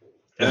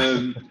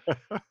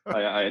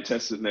 I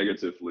tested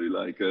negatively,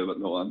 like, but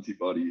no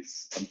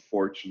antibodies,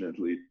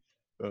 unfortunately.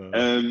 uh,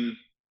 Um,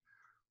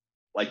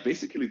 like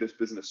basically, this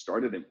business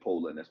started in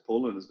Poland, as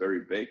Poland is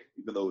very big,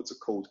 even though it's a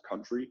cold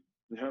country.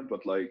 Yeah,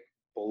 but like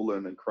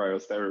Poland and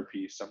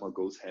cryotherapy somehow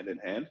goes hand in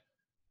hand.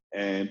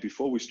 And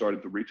before we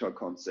started the retail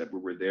concept, we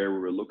were there, we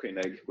were looking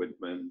at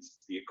equipment.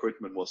 The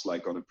equipment was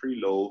like on a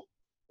pretty low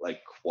like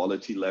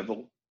quality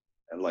level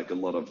and like a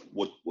lot of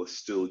wood was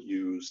still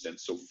used and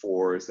so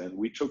forth. And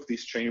we took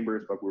these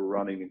chambers, but we were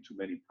running into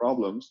many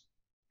problems.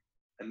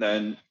 And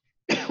then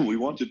we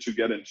wanted to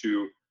get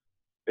into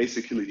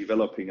basically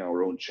developing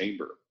our own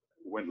chamber.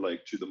 We went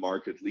like to the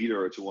market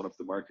leader or to one of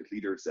the market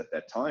leaders at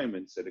that time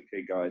and said,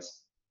 okay,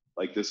 guys,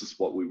 like this is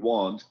what we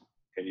want.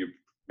 Can you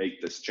make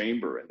this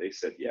chamber? And they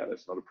said, yeah,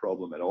 that's not a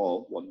problem at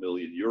all. 1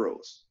 million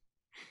euros.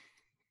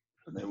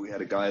 And then we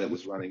had a guy that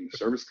was running the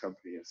service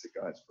company and said,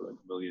 guys, for like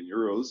 1 million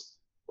euros,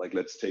 like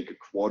let's take a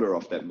quarter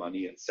of that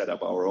money and set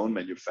up our own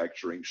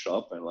manufacturing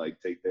shop and like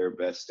take their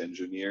best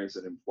engineers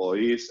and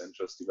employees and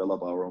just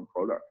develop our own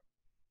product.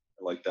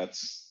 And like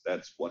that's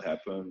what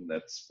happened.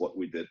 That's what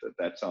we did at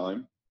that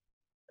time.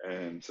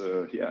 And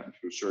yeah,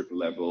 to a certain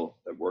level,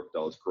 that worked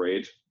out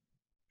great.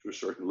 To a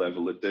certain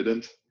level, it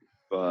didn't.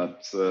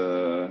 But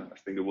I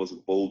think it was a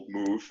bold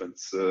move and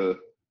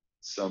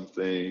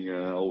something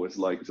I always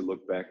like to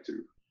look back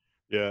to.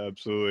 yeah,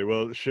 absolutely.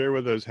 Well, share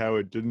with us how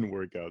it didn't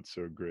work out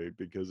so great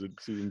because it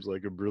seems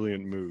like a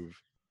brilliant move.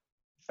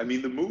 I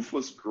mean, the move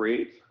was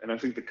great, and I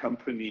think the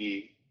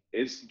company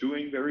is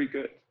doing very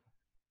good.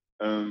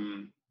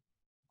 Um,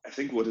 I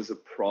think what is a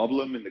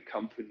problem in the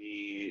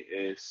company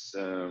is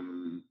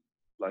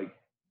like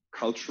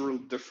cultural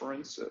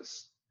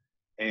differences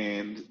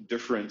and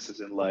differences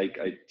in like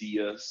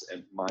ideas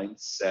and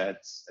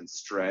mindsets and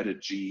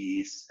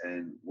strategies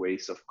and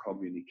ways of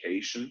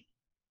communication,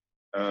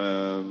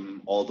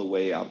 all the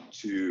way up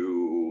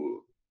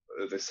to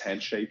this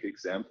handshake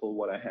example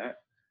what I had.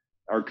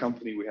 Our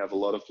company, we have a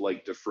lot of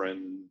like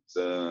different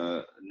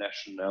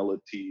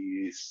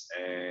nationalities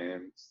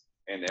and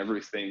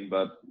everything,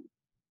 but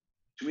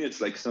to me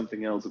it's like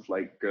something else. If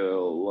like a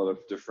lot of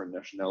different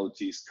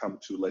nationalities come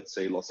to, let's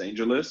say, Los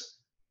Angeles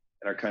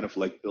and are kind of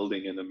like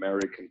building an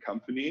American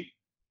company,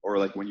 or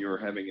like when you're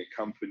having a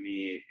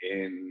company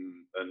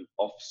in an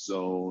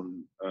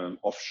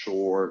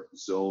offshore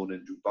zone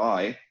in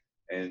Dubai,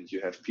 and you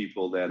have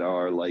people that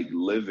are like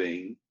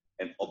living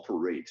and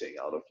operating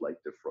out of like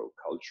different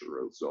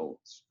cultural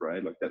zones,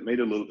 right? Like that made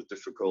it a little bit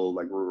difficult.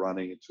 Like we're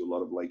running into a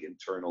lot of like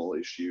internal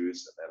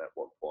issues, and then at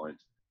one point,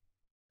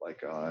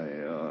 like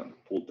I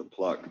pulled the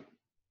plug.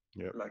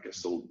 Yep. Like I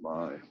sold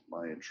my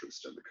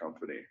interest in the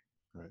company,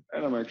 Right.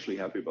 and I'm actually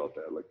happy about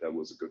that. Like that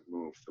was a good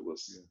move. There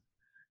was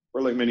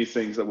were like many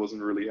things I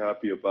wasn't really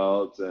happy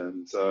about,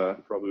 and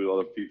probably a lot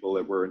of people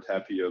that weren't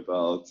happy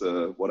about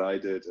what I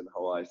did and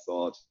how I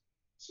thought.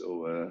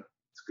 So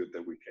it's good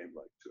that we came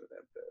like to an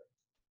end there.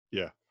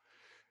 Yeah.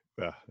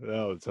 Yeah,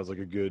 no, it sounds like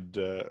a good,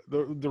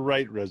 the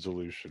right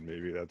resolution.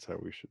 Maybe that's how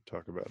we should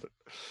talk about it.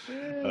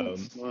 Yeah,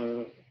 it's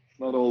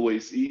not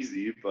always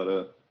easy,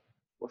 but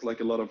was like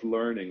a lot of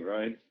learning,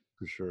 right?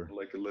 For sure.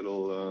 Like a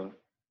little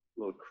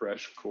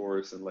crash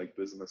course in like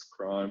business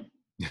crime.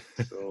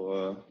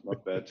 So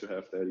not bad to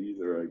have that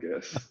either, I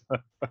guess.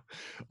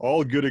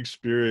 All good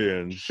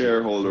experience.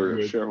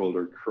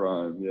 Shareholder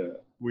crime, yeah.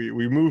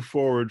 We move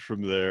forward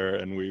from there,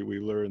 and we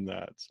learn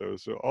that. So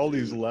all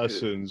these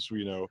lessons,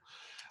 you know,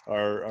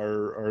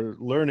 are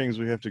learnings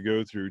we have to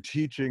go through,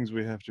 teachings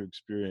we have to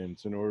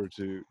experience in order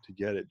to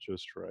get it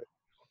just right.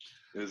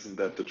 Isn't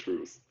that the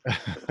truth?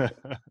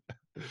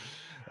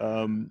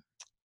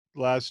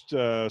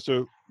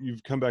 So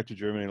you've come back to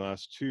Germany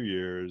last 2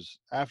 years.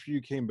 After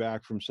you came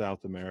back from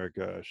South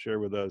America, share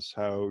with us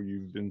how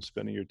you've been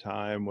spending your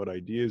time, what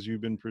ideas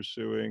you've been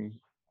pursuing.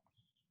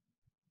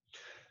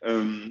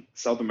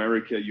 South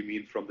America, you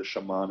mean from the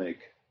shamanic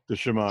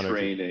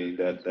training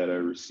that I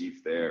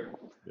received there?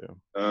 Yeah.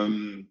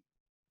 I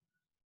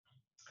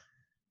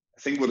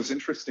think what is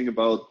interesting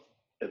about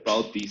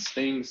these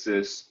things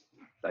is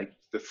like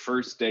the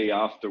first day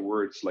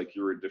afterwards, like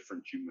you're a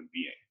different human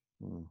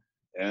being.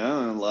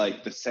 Yeah, and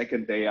like the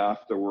second day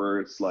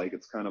afterwards, like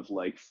it's kind of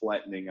like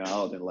flattening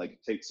out, and like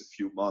it takes a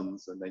few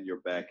months, and then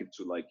you're back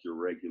into like your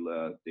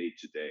regular day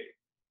to day.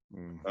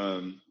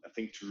 I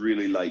think to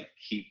really like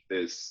keep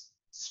this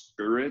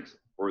spirit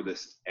or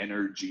this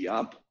energy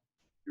up,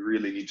 you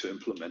really need to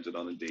implement it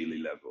on a daily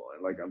level.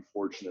 And like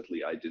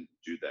unfortunately, I didn't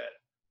do that.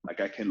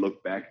 Like I can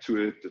look back to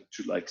it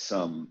to like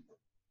some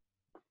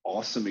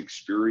awesome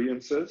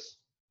experiences,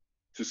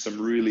 to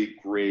some really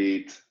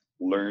great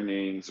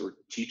learnings or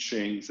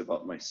teachings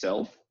about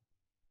myself,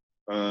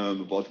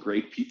 about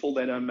great people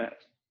that I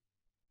met,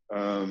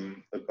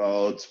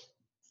 about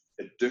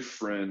a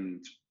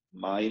different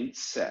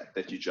mindset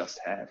that you just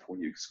have when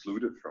you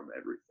exclude it from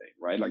everything,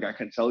 right? Like I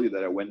can tell you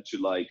that I went to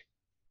like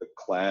a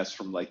class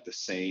from like the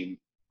same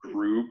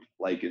group,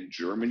 like in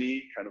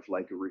Germany, kind of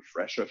like a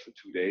refresher for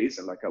 2 days.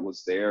 And like I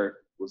was there,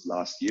 was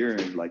last year,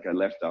 and like I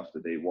left after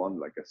day one.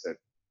 Like I said,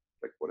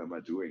 like, what am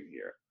I doing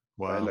here?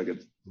 Wow. Right? Like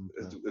it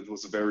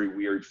was a very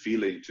weird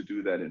feeling to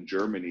do that in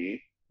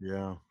Germany.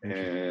 Yeah.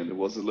 And it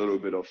was a little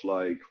bit of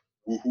like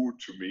woohoo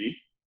to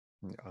me.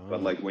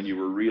 But like when you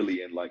were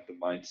really in like the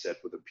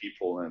mindset with the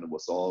people, and it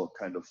was all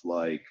kind of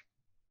like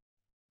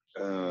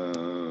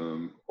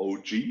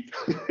OG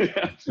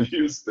to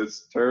use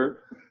this term.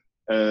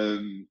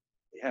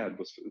 Yeah,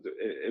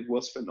 it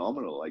was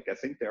phenomenal. Like I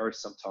think there are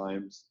some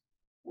times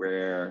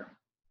where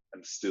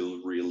I'm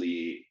still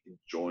really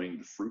enjoying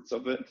the fruits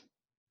of it.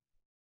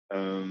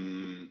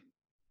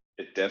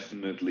 It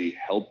definitely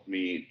helped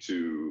me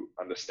to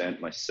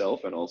understand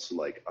myself and also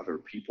like other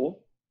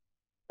people.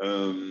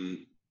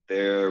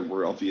 There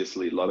were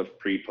obviously a lot of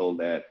people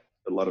that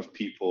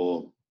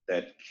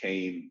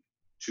came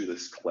to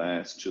this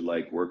class to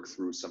like work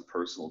through some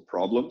personal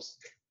problems,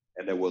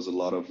 and there was a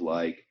lot of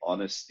like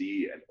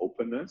honesty and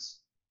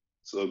openness.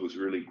 So it was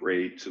really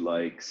great to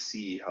like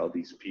see how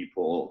these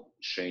people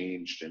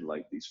changed in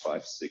like these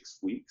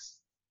 5-6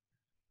 weeks.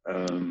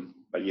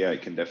 But yeah, I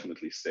can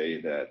definitely say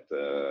that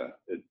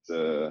it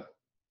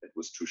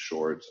was too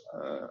short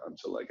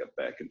until I got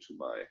back into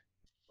my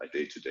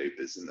day-to-day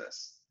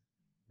business.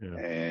 Yeah.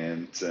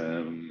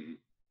 And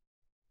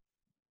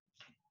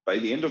by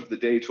the end of the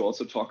day, to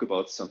also talk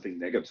about something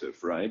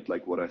negative, right?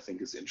 Like what I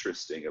think is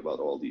interesting about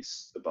all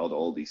these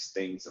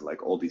things and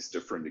like all these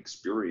different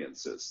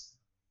experiences.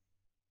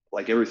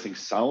 Like everything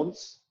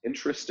sounds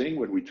interesting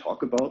when we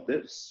talk about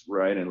this,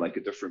 right? And like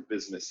a different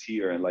business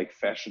here, and like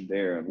fashion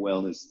there, and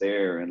wellness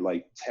there, and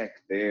like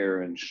tech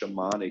there, and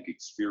shamanic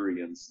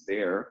experience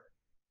there.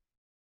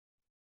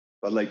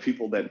 But like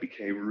people that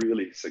became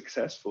really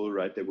successful,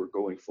 right? They were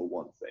going for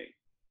one thing,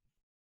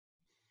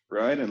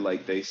 right? And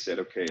like they said,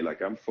 okay,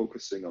 like I'm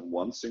focusing on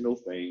one single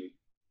thing,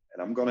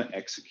 and I'm going to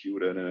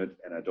execute on it.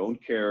 And I don't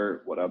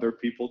care what other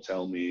people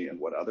tell me and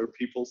what other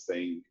people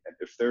think. And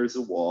if there's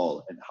a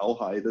wall and how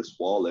high this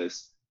wall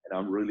is, and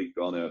I'm really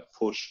going to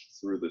push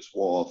through this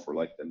wall for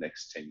like the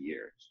next 10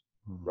 years,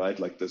 right?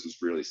 Like this is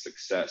really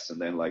success. And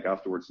then like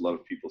afterwards, a lot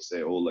of people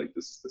say, oh, like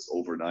this is this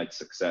overnight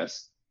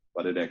success,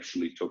 but it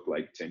actually took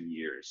like 10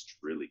 years to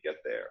really get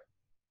there,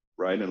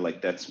 right? And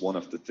like that's one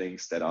of the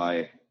things that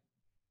I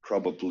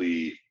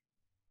probably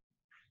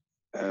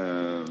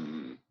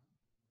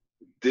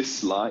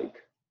dislike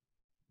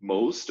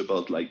most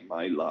about like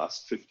my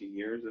last 15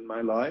 years in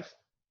my life.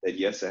 That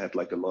yes, I had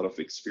like a lot of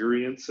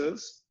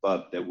experiences,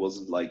 but there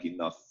wasn't like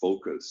enough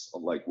focus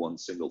on like one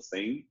single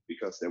thing,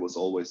 because there was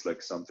always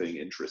like something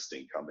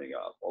interesting coming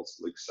up,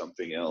 also like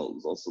something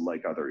else, also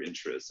like other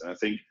interests. And I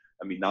think,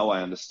 I mean, now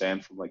I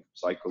understand from like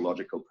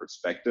psychological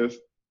perspective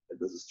that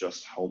this is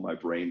just how my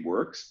brain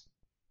works.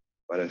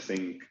 But I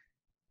think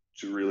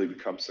to really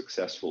become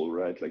successful,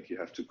 right, like you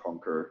have to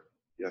conquer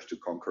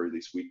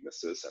these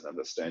weaknesses and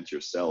understand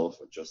yourself,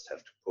 and just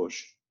have to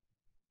push.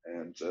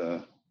 And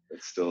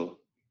it's still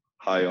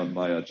high on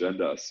my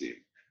agenda, I see.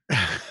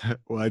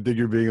 Well, I think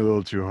you're being a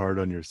little too hard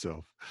on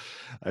yourself.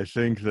 I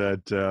think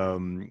that our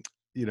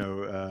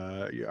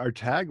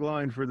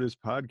tagline for this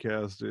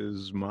podcast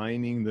is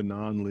mining the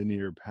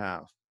nonlinear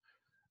path.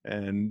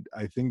 And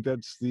I think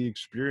that's the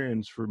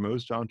experience for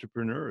most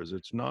entrepreneurs.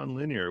 It's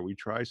nonlinear. We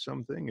try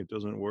something, it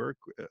doesn't work.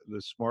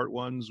 The smart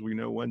ones, we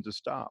know when to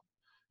stop.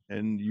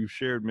 And you've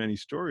shared many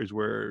stories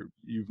where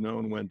you've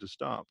known when to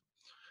stop.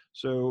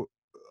 So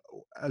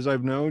as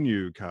I've known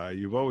you, Kai,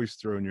 you've always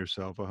thrown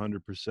yourself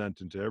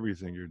 100% into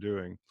everything you're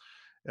doing.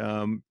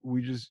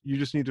 You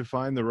just need to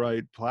find the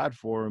right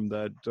platform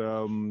that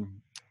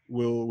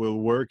will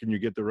work, and you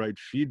get the right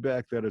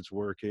feedback that it's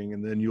working,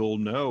 and then you'll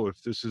know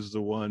if this is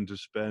the one to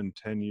spend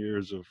 10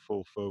 years of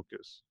full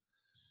focus.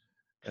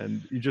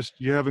 And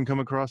you haven't come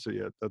across it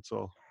yet. That's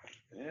all.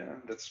 Yeah,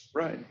 that's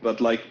right. But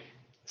like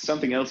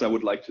something else I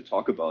would like to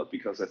talk about,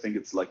 because I think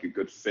it's like a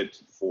good fit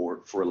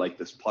for like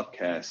this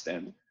podcast.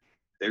 And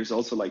there's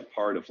also like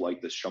part of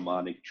like the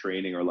shamanic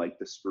training, or like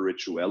the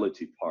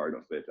spirituality part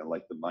of it, and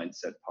like the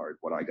mindset part,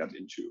 what I got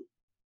into.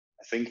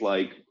 I think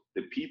like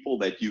the people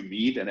that you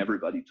meet and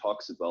everybody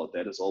talks about,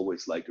 that is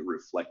always like a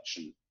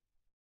reflection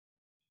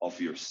of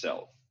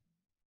yourself,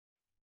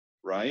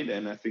 right?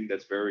 And I think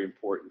that's very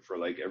important for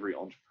like every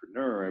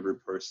entrepreneur, every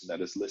person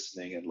that is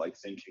listening and like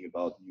thinking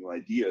about new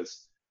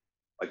ideas.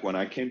 Like when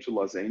I came to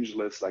Los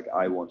Angeles, like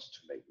I wanted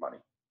to make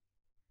money,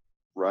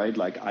 right?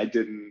 Like I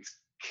didn't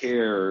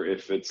care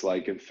if it's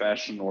like in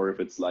fashion or if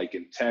it's like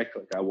in tech.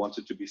 Like I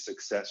wanted to be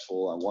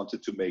successful. I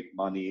wanted to make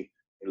money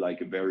in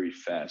like a very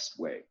fast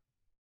way.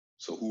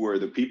 So who are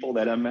the people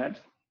that I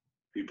met?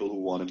 People who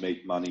want to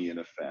make money in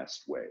a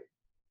fast way,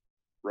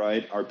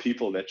 right? Are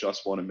people that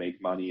just want to make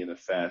money in a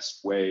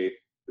fast way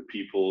the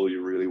people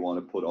you really want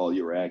to put all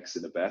your eggs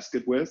in a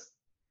basket with?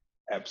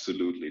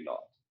 Absolutely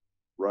not,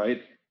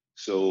 right?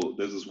 So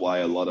this is why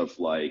a lot of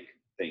like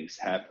things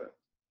happen,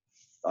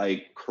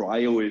 like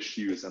cryo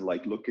issues and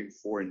like looking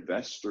for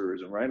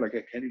investors, and right, like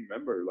I can't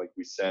remember, like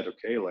we said,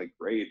 okay, like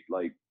great,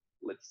 like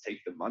let's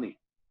take the money,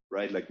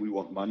 right? Like we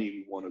want money,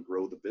 we want to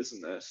grow the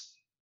business,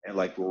 and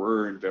like we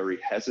weren't very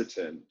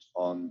hesitant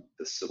on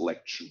the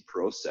selection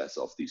process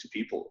of these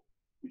people.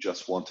 We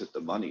just wanted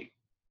the money,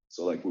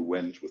 so like we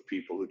went with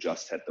people who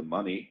just had the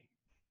money.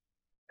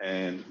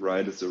 And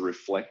right, it's a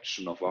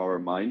reflection of our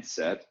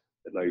mindset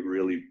that like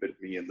really bit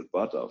me in the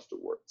butt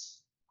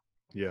afterwards.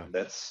 Yeah. And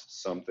that's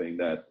something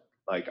that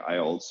like I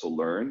also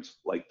learned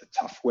like the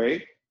tough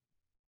way,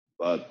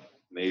 but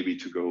maybe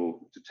to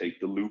take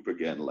the loop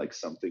again, like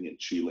something in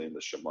Chile in the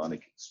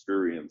shamanic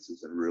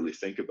experiences, and really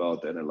think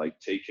about that, and like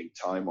taking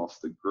time off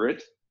the grid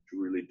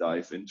to really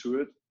dive into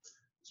it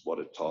is what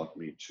it taught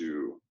me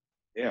to,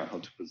 yeah, how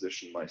to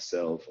position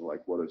myself, and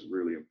like what is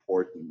really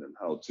important, and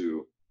how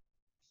to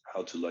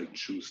like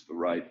choose the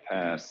right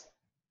path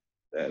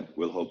that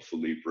will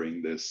hopefully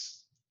bring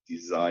this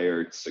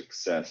desired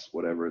success,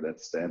 whatever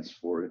that stands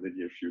for, in the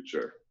near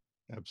future.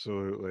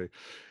 Absolutely.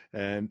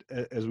 And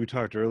as we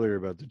talked earlier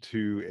about the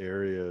two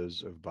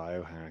areas of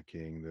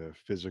biohacking, the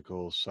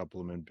physical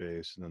supplement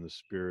base and then the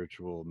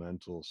spiritual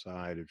mental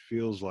side, it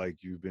feels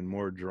like you've been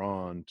more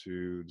drawn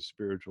to the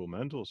spiritual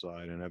mental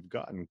side and have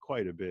gotten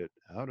quite a bit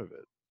out of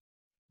it.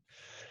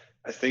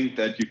 I think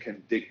that you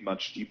can dig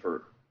much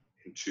deeper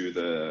into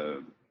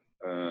the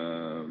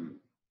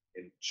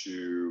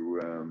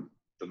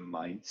the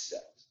mindset,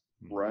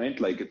 right?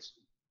 Like it's,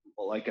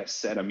 well, like I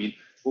said, I mean,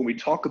 when we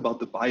talk about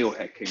the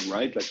biohacking,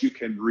 right? Like you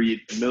can read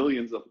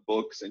millions of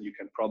books and you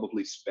can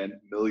probably spend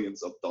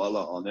millions of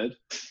dollars on it,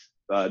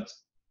 but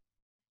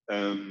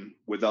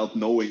without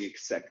knowing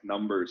exact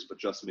numbers, but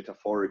just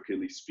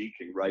metaphorically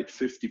speaking, right?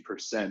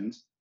 50%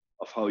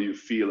 of how you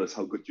feel is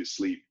how good you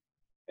sleep.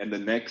 And the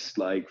next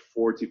like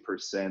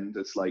 40%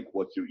 is like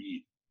what you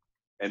eat.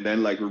 And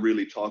then like we're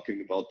really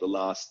talking about the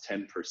last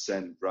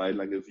 10%, right?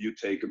 Like if you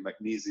take a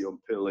magnesium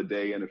pill a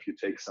day, and if you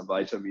take some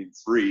vitamin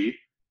 3,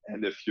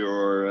 and if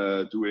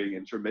you're doing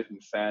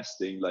intermittent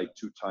fasting like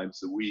 2 times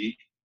a week,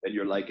 then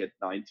you're like at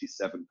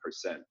 97%.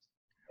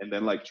 And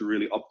then like to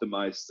really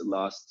optimize the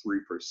last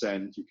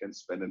 3%, you can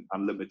spend an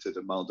unlimited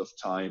amount of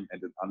time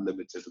and an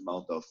unlimited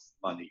amount of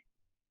money,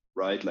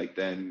 right? Like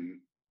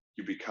then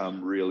you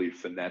become really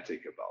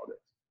fanatic about it.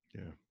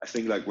 Yeah. I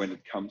think like when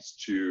it comes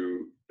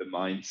to the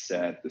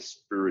mindset, the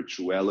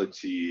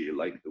spirituality,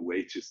 like the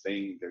way to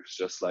think, there's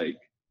just like,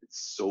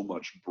 it's so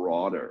much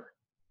broader,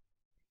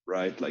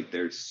 right? Like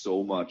there's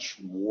so much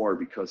more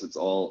because it's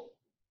all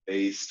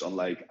based on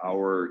like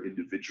our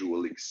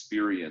individual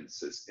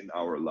experiences in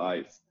our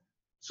life.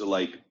 So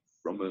like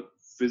from a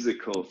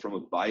physical, from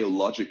a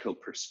biological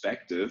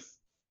perspective,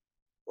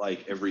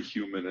 like every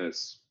human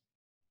is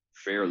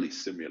fairly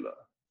similar,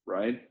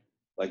 right?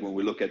 Like when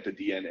we look at the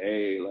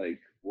DNA, like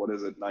what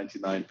is it,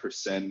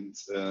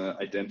 99%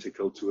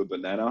 identical to a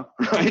banana,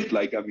 right?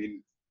 Like, I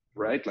mean,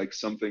 right? Like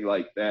something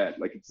like that.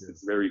 Like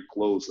it's very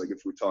close. Like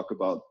if we talk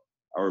about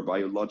our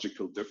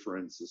biological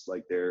differences,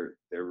 like they're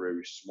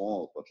very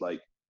small, but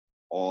like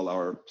all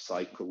our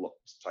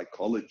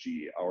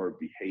psychology, our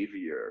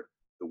behavior,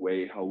 the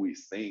way how we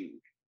think,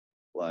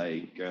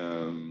 like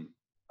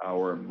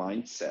our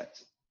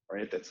mindset,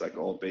 right? That's like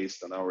all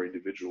based on our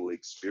individual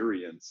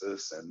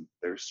experiences, and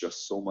there's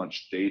just so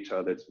much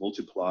data that's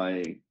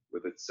multiplying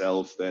with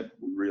itself that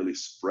we really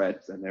spread,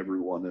 and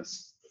everyone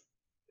is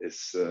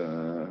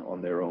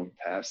on their own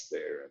path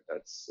there, and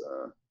that's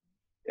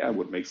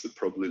what makes it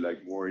probably like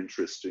more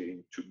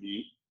interesting to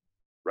me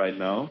right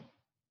now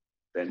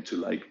than to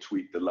like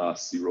tweak the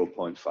last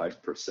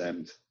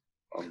 0.5%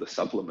 on the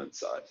supplement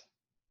side.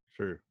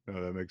 Sure.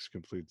 No, that makes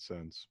complete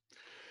sense.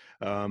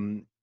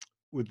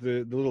 With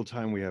the little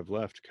time we have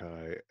left,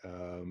 Kai,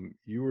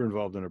 you were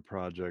involved in a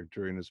project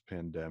during this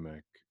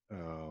pandemic.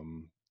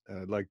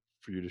 I'd like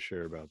for you to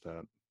share about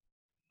that.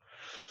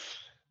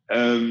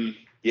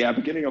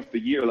 Beginning of the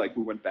year, like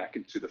we went back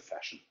into the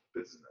fashion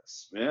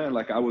business. Yeah,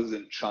 like I was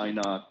in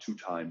China 2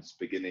 times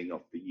beginning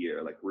of the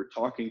year. Like we're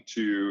talking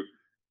to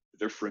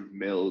different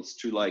mills,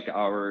 to like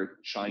our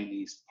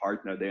Chinese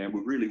partner there, and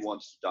we really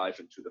wanted to dive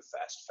into the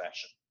fast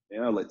fashion.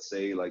 Yeah, let's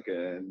say like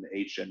an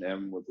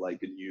H&M with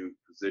like a new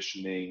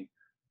positioning,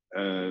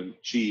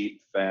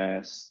 cheap,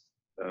 fast,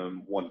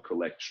 1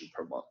 collection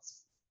per month.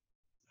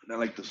 And then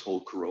like this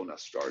whole Corona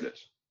started.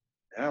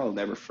 I'll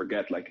never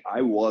forget, like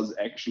I was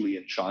actually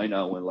in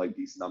China when like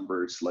these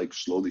numbers like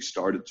slowly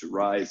started to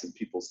rise and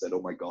people said,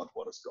 oh my God,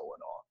 what is going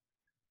on?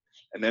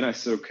 And then I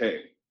said,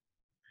 okay,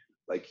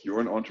 like you're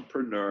an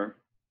entrepreneur,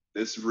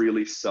 this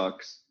really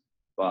sucks,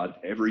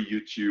 but every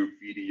YouTube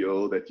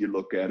video that you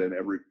look at and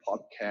every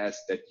podcast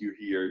that you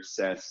hear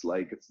says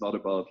like, it's not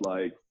about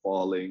like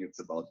falling, it's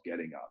about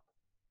getting up.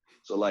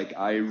 So like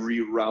I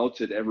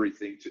rerouted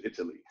everything to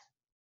Italy.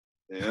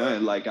 Yeah,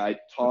 and like I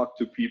talked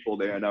to people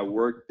there and I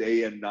worked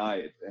day and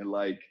night, and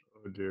like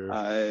Oh dear.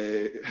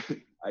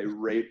 I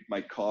raped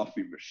my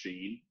coffee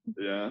machine.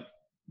 Yeah.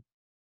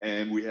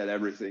 And we had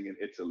everything in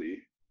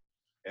Italy.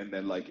 And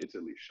then like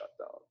Italy shut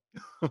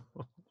down.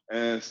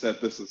 And I said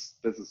this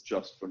is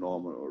just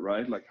phenomenal,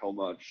 right? Like how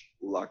much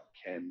luck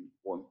can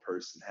one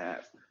person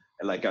have?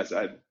 And like as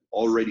I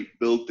already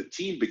built the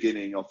team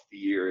beginning of the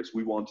year, is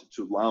we wanted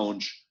to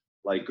launch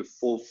like a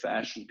full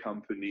fashion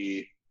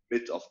company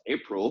mid of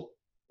April.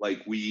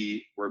 Like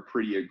we were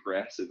pretty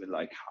aggressive in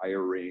like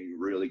hiring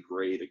really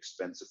great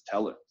expensive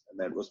talent, and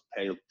that was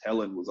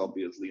talent was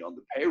obviously on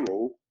the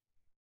payroll.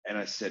 And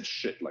I said,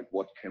 shit, like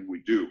what can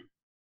we do?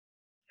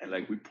 And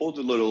like we pulled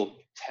a little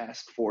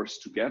task force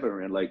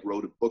together and like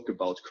wrote a book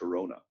about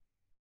Corona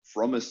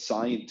from a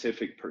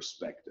scientific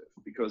perspective,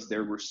 because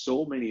there were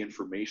so many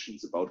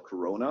informations about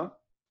Corona.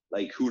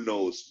 Like who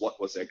knows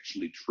what was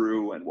actually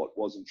true and what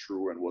wasn't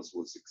true and what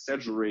was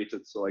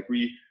exaggerated. So like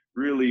we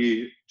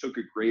really took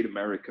a great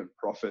American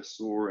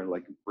professor and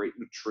like a great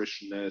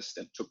nutritionist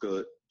and took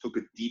a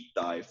deep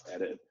dive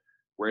at it.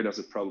 Where does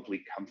it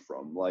probably come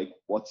from? Like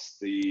what's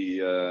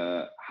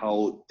the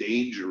how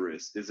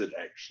dangerous is it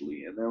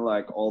actually? And then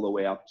like all the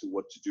way up to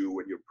what to do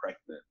when you're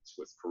pregnant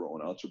with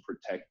Corona to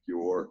protect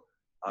your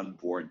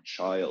unborn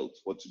child,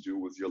 what to do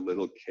with your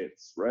little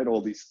kids, right?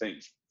 All these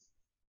things.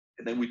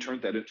 And then we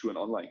turned that into an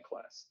online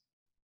class.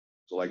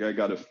 So like I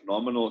got a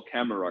phenomenal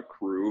camera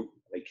crew.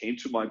 They came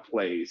to my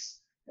place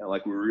and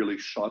like we really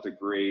shot a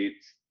great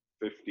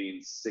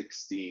 15,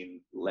 16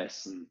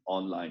 lesson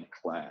online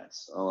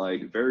class.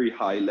 Like very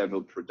high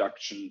level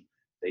production.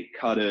 They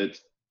cut it.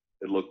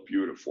 It looked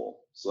beautiful.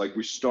 So like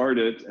we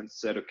started and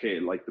said, okay,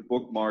 like the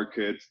book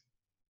market,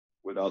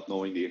 without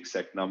knowing the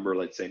exact number,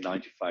 let's say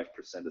 95%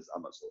 is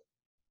Amazon.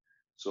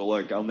 So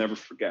like I'll never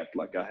forget,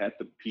 like I had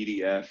the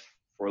PDF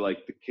for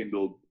like the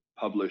Kindle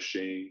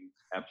publishing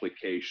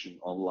application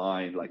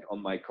online, like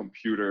on my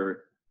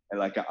computer, and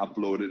like I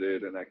uploaded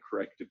it and I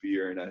cracked the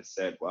beer and I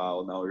said,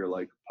 wow, now you're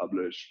like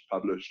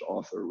published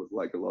author with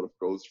like a lot of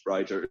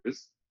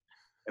ghostwriters.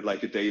 And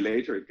like a day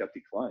later it got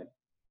declined.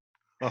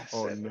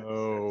 Oh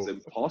no. It's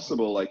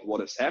impossible. Like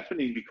what is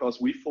happening?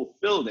 Because we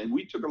fulfilled and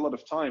we took a lot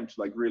of time to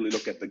like really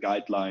look at the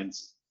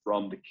guidelines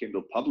from the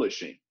Kindle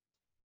publishing.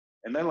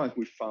 And then like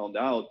we found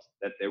out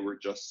that there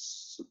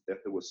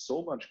was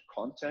so much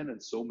content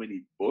and so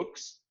many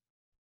books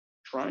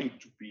trying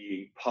to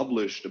be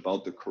published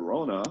about the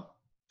corona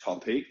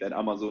topic, that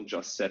Amazon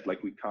just said,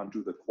 like, we can't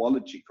do the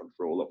quality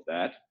control of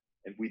that,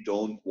 and we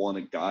don't want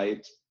to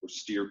guide or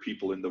steer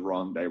people in the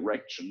wrong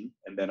direction,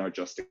 and then are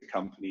just a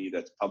company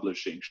that's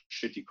publishing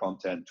shitty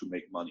content to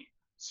make money.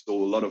 So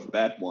a lot of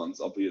bad ones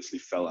obviously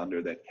fell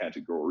under that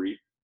category.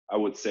 I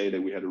would say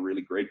that we had a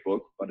really great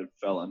book, but it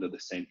fell under the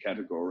same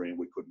category and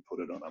we couldn't put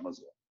it on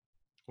Amazon.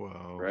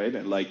 Wow. Right.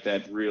 And like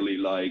that really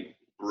like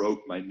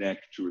broke my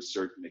neck to a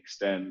certain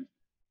extent.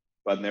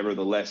 But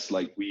nevertheless,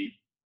 like we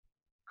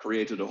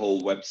created a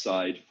whole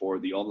website for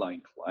the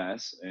online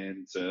class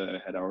and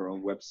had our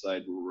own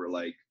website where we were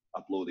like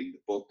uploading the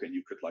book, and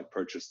you could like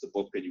purchase the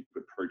book and you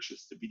could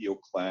purchase the video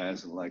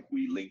class, and like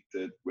we linked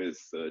it with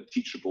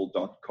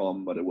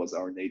teachable.com, but it was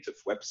our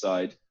native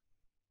website.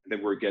 And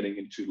then we're getting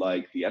into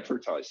like the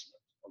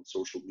advertisement on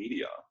social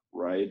media,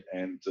 right?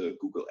 And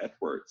Google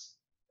AdWords.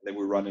 And then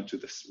we ran into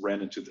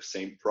the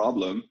same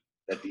problem,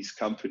 that these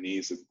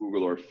companies of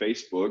Google or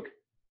Facebook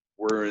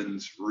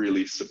weren't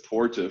really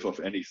supportive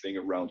of anything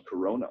around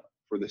Corona,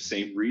 for the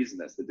same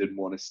reason as they didn't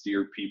want to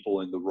steer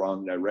people in the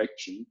wrong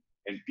direction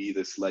and be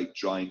this like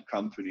giant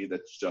company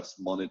that's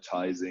just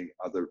monetizing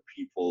other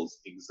people's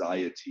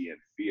anxiety and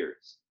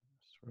fears.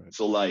 Right.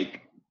 So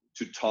like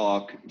to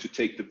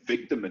take the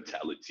victim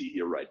mentality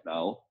here right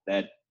now,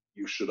 that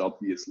you should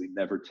obviously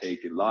never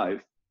take in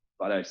life.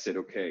 But I said,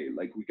 okay,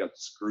 like we got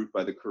screwed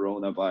by the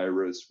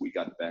coronavirus, we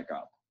got back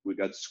up. We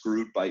got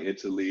screwed by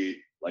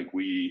Italy, like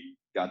we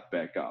got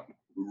back up.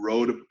 We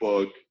wrote a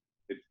book,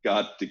 it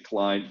got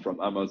declined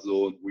from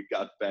Amazon, we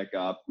got back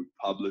up, we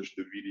published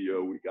the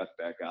video, we got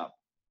back up.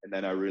 And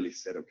then I really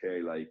said,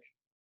 okay, like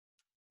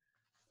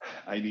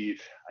I need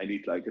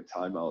like a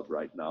timeout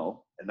right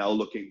now. And now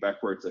looking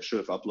backwards, I should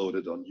have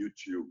uploaded on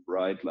YouTube,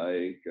 right?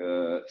 Like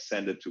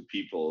send it to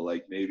people,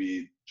 like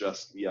maybe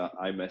just via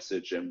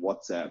iMessage and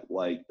WhatsApp.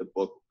 Like the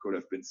book could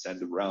have been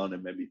sent around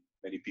and maybe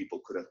many people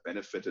could have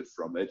benefited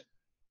from it.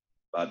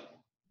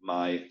 But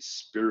my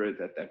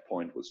spirit at that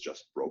point was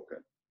just broken,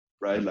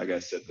 right? Like I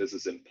said, this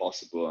is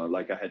impossible.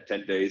 Like I had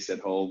 10 days at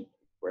home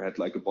where I had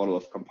like a bottle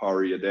of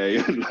Campari a day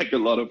and like a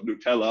lot of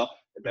Nutella.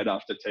 And then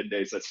after 10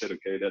 days, I said,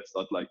 okay, that's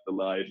not like the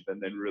life.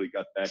 And then really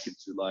got back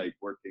into like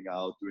working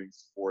out, doing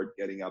sport,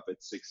 getting up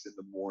at 6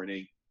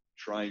 a.m,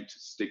 trying to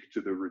stick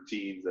to the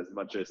routines as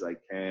much as I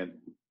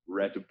can,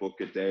 read a book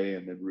a day,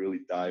 and then really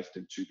dived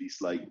into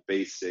these like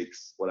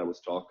basics, what I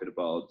was talking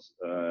about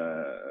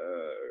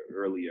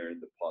earlier in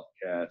the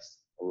podcast,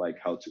 like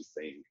how to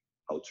think,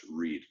 how to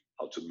read,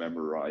 how to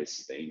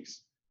memorize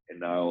things. And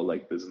now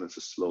like business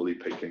is slowly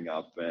picking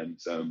up. And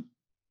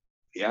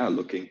yeah,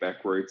 looking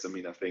backwards, I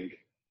mean, I think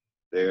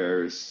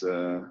there's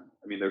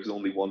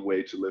only one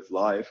way to live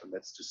life, and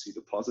that's to see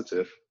the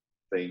positive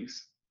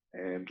things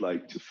and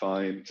like to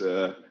find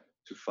a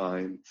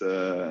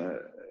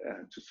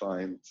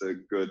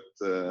good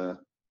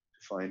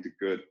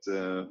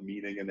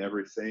meaning in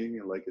everything.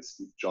 And like as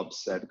Steve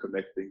Jobs said,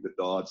 connecting the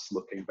dots,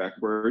 looking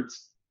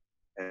backwards.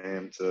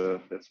 And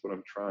that's what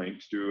I'm trying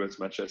to do as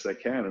much as I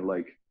can. And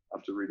like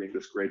after reading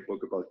this great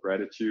book about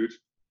gratitude,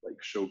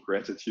 like show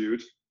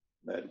gratitude,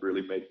 that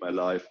really made my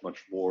life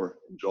much more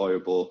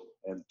enjoyable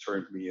and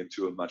turned me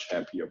into a much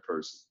happier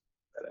person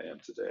that I am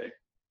today.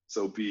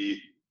 So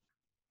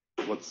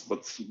what's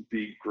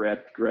the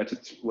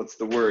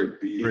word?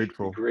 Be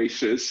grateful.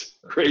 Gracious,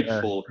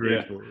 grateful.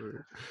 Yeah, grateful.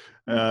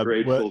 Yeah.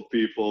 Grateful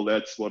people,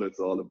 that's what it's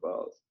all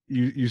about.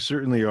 You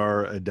certainly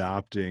are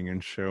adopting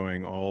and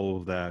showing all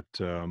of that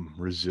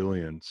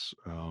resilience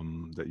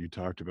that you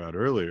talked about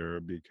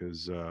earlier,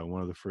 because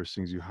one of the first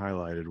things you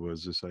highlighted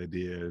was this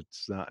idea: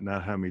 it's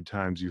not how many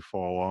times you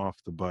fall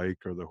off the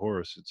bike or the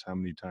horse, it's how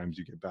many times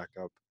you get back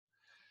up.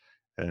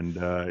 And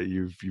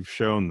you've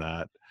shown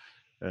that,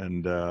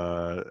 and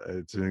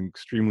it's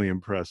extremely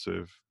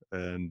impressive.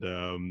 And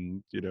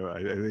I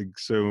think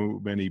so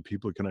many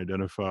people can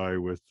identify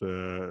with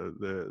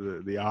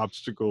the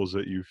obstacles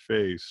that you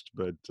faced,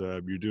 but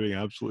you're doing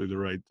absolutely the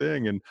right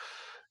thing. And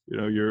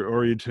your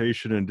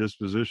orientation and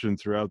disposition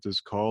throughout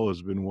this call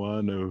has been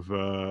one of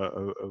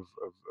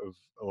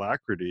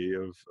alacrity,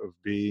 of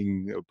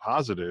being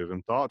being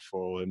and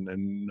thoughtful,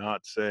 and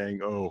not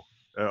saying, oh,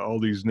 all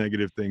these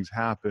negative things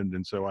happened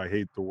and so I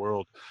hate the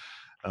world.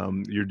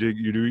 You're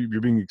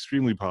being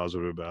extremely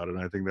positive about it,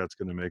 and I think that's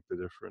going to make the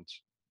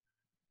difference.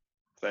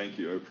 Thank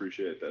you. I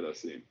appreciate that,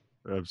 Asim.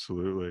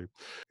 Absolutely.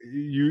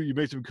 You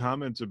made some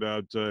comments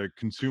about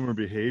consumer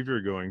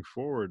behavior going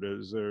forward.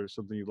 Is there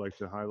something you'd like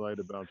to highlight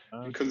about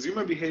that?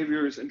 Consumer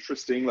behavior is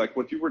interesting, like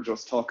what you were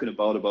just talking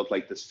about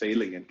like this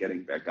failing and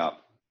getting back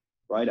up,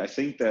 right? I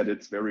think that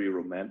it's very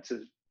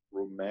romanticized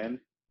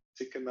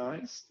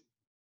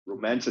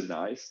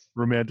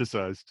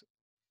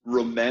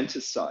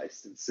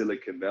in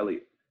Silicon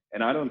Valley.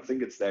 And I don't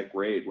think it's that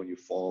great when you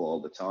fall all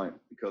the time,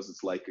 because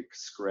it's like a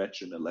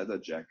scratch in a leather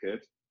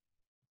jacket.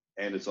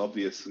 And it's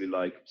obviously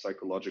like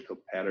psychological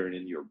pattern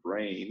in your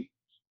brain.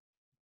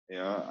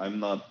 Yeah,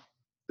 I'm not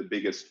the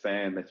biggest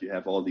fan that you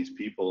have all these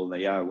people,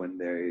 and yeah, when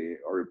they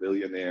are a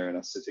billionaire and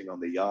are sitting on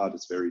the yacht,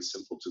 it's very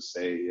simple to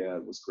say, yeah,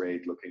 it was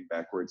great looking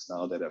backwards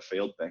now that I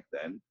failed back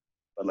then.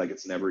 But like,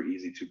 it's never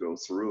easy to go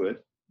through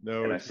it.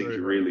 No, And I it's think very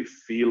you hard. really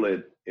feel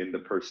it in the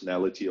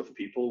personality of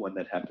people when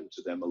that happened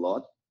to them a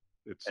lot.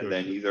 It's And so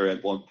then true. either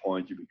at one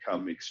point you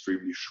become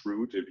extremely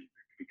shrewd, if you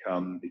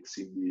become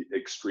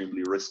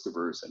extremely risk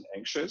averse and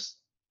anxious.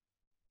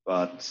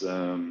 But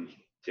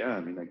yeah,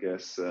 I mean, I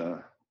guess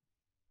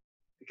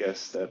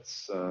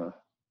that's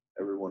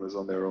everyone is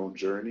on their own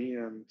journey,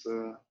 and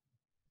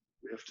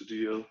we have to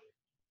deal.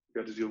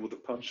 We got to deal with the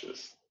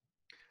punches.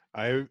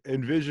 I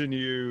envision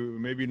you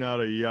maybe not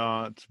a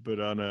yacht,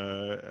 but on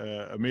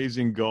a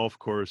amazing golf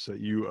course that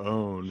you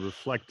own,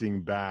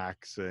 reflecting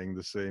back, saying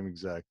the same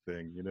exact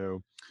thing. You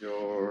know,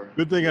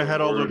 good thing I Your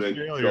had all word those of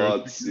failures.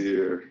 God's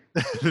here.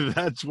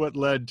 That's what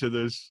led to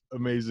this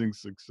amazing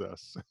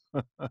success.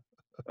 I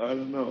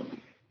don't know.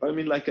 But I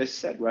mean, like I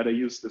said, right? I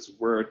use this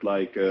word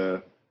like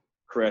a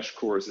crash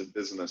course in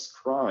business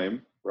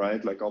crime,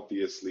 right? Like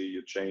obviously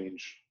you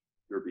change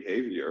your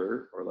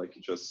behavior, or like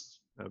you just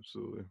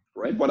Absolutely.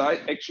 right. What I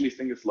actually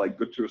think is like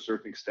good to a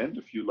certain extent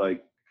if you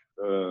like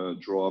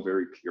draw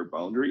very clear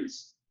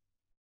boundaries.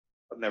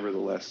 But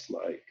nevertheless,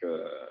 like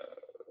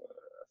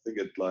I think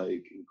it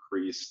like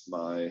increased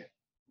my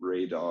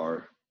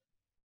radar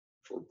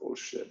for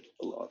bullshit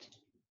a lot.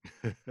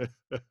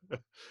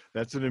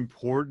 That's an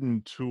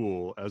important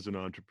tool as an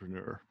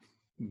entrepreneur.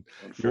 You're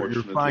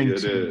Unfortunately, it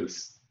fine-tuned.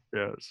 is.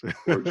 Yes.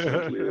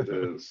 Unfortunately, it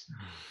is.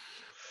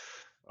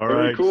 All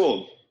Very right,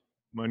 cool.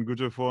 mein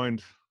guter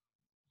Freund.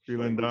 Mein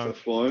Vielen guter Dank.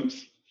 Freund.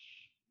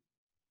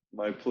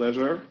 My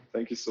pleasure.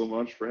 Thank you so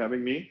much for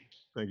having me.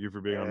 Thank you for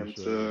being on the And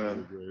show.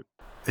 Really great.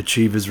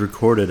 Achieve is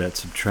recorded at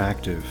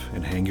Subtractive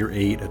in Hangar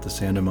 8 at the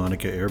Santa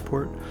Monica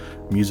Airport.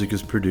 Music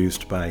is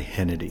produced by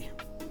Hennedy.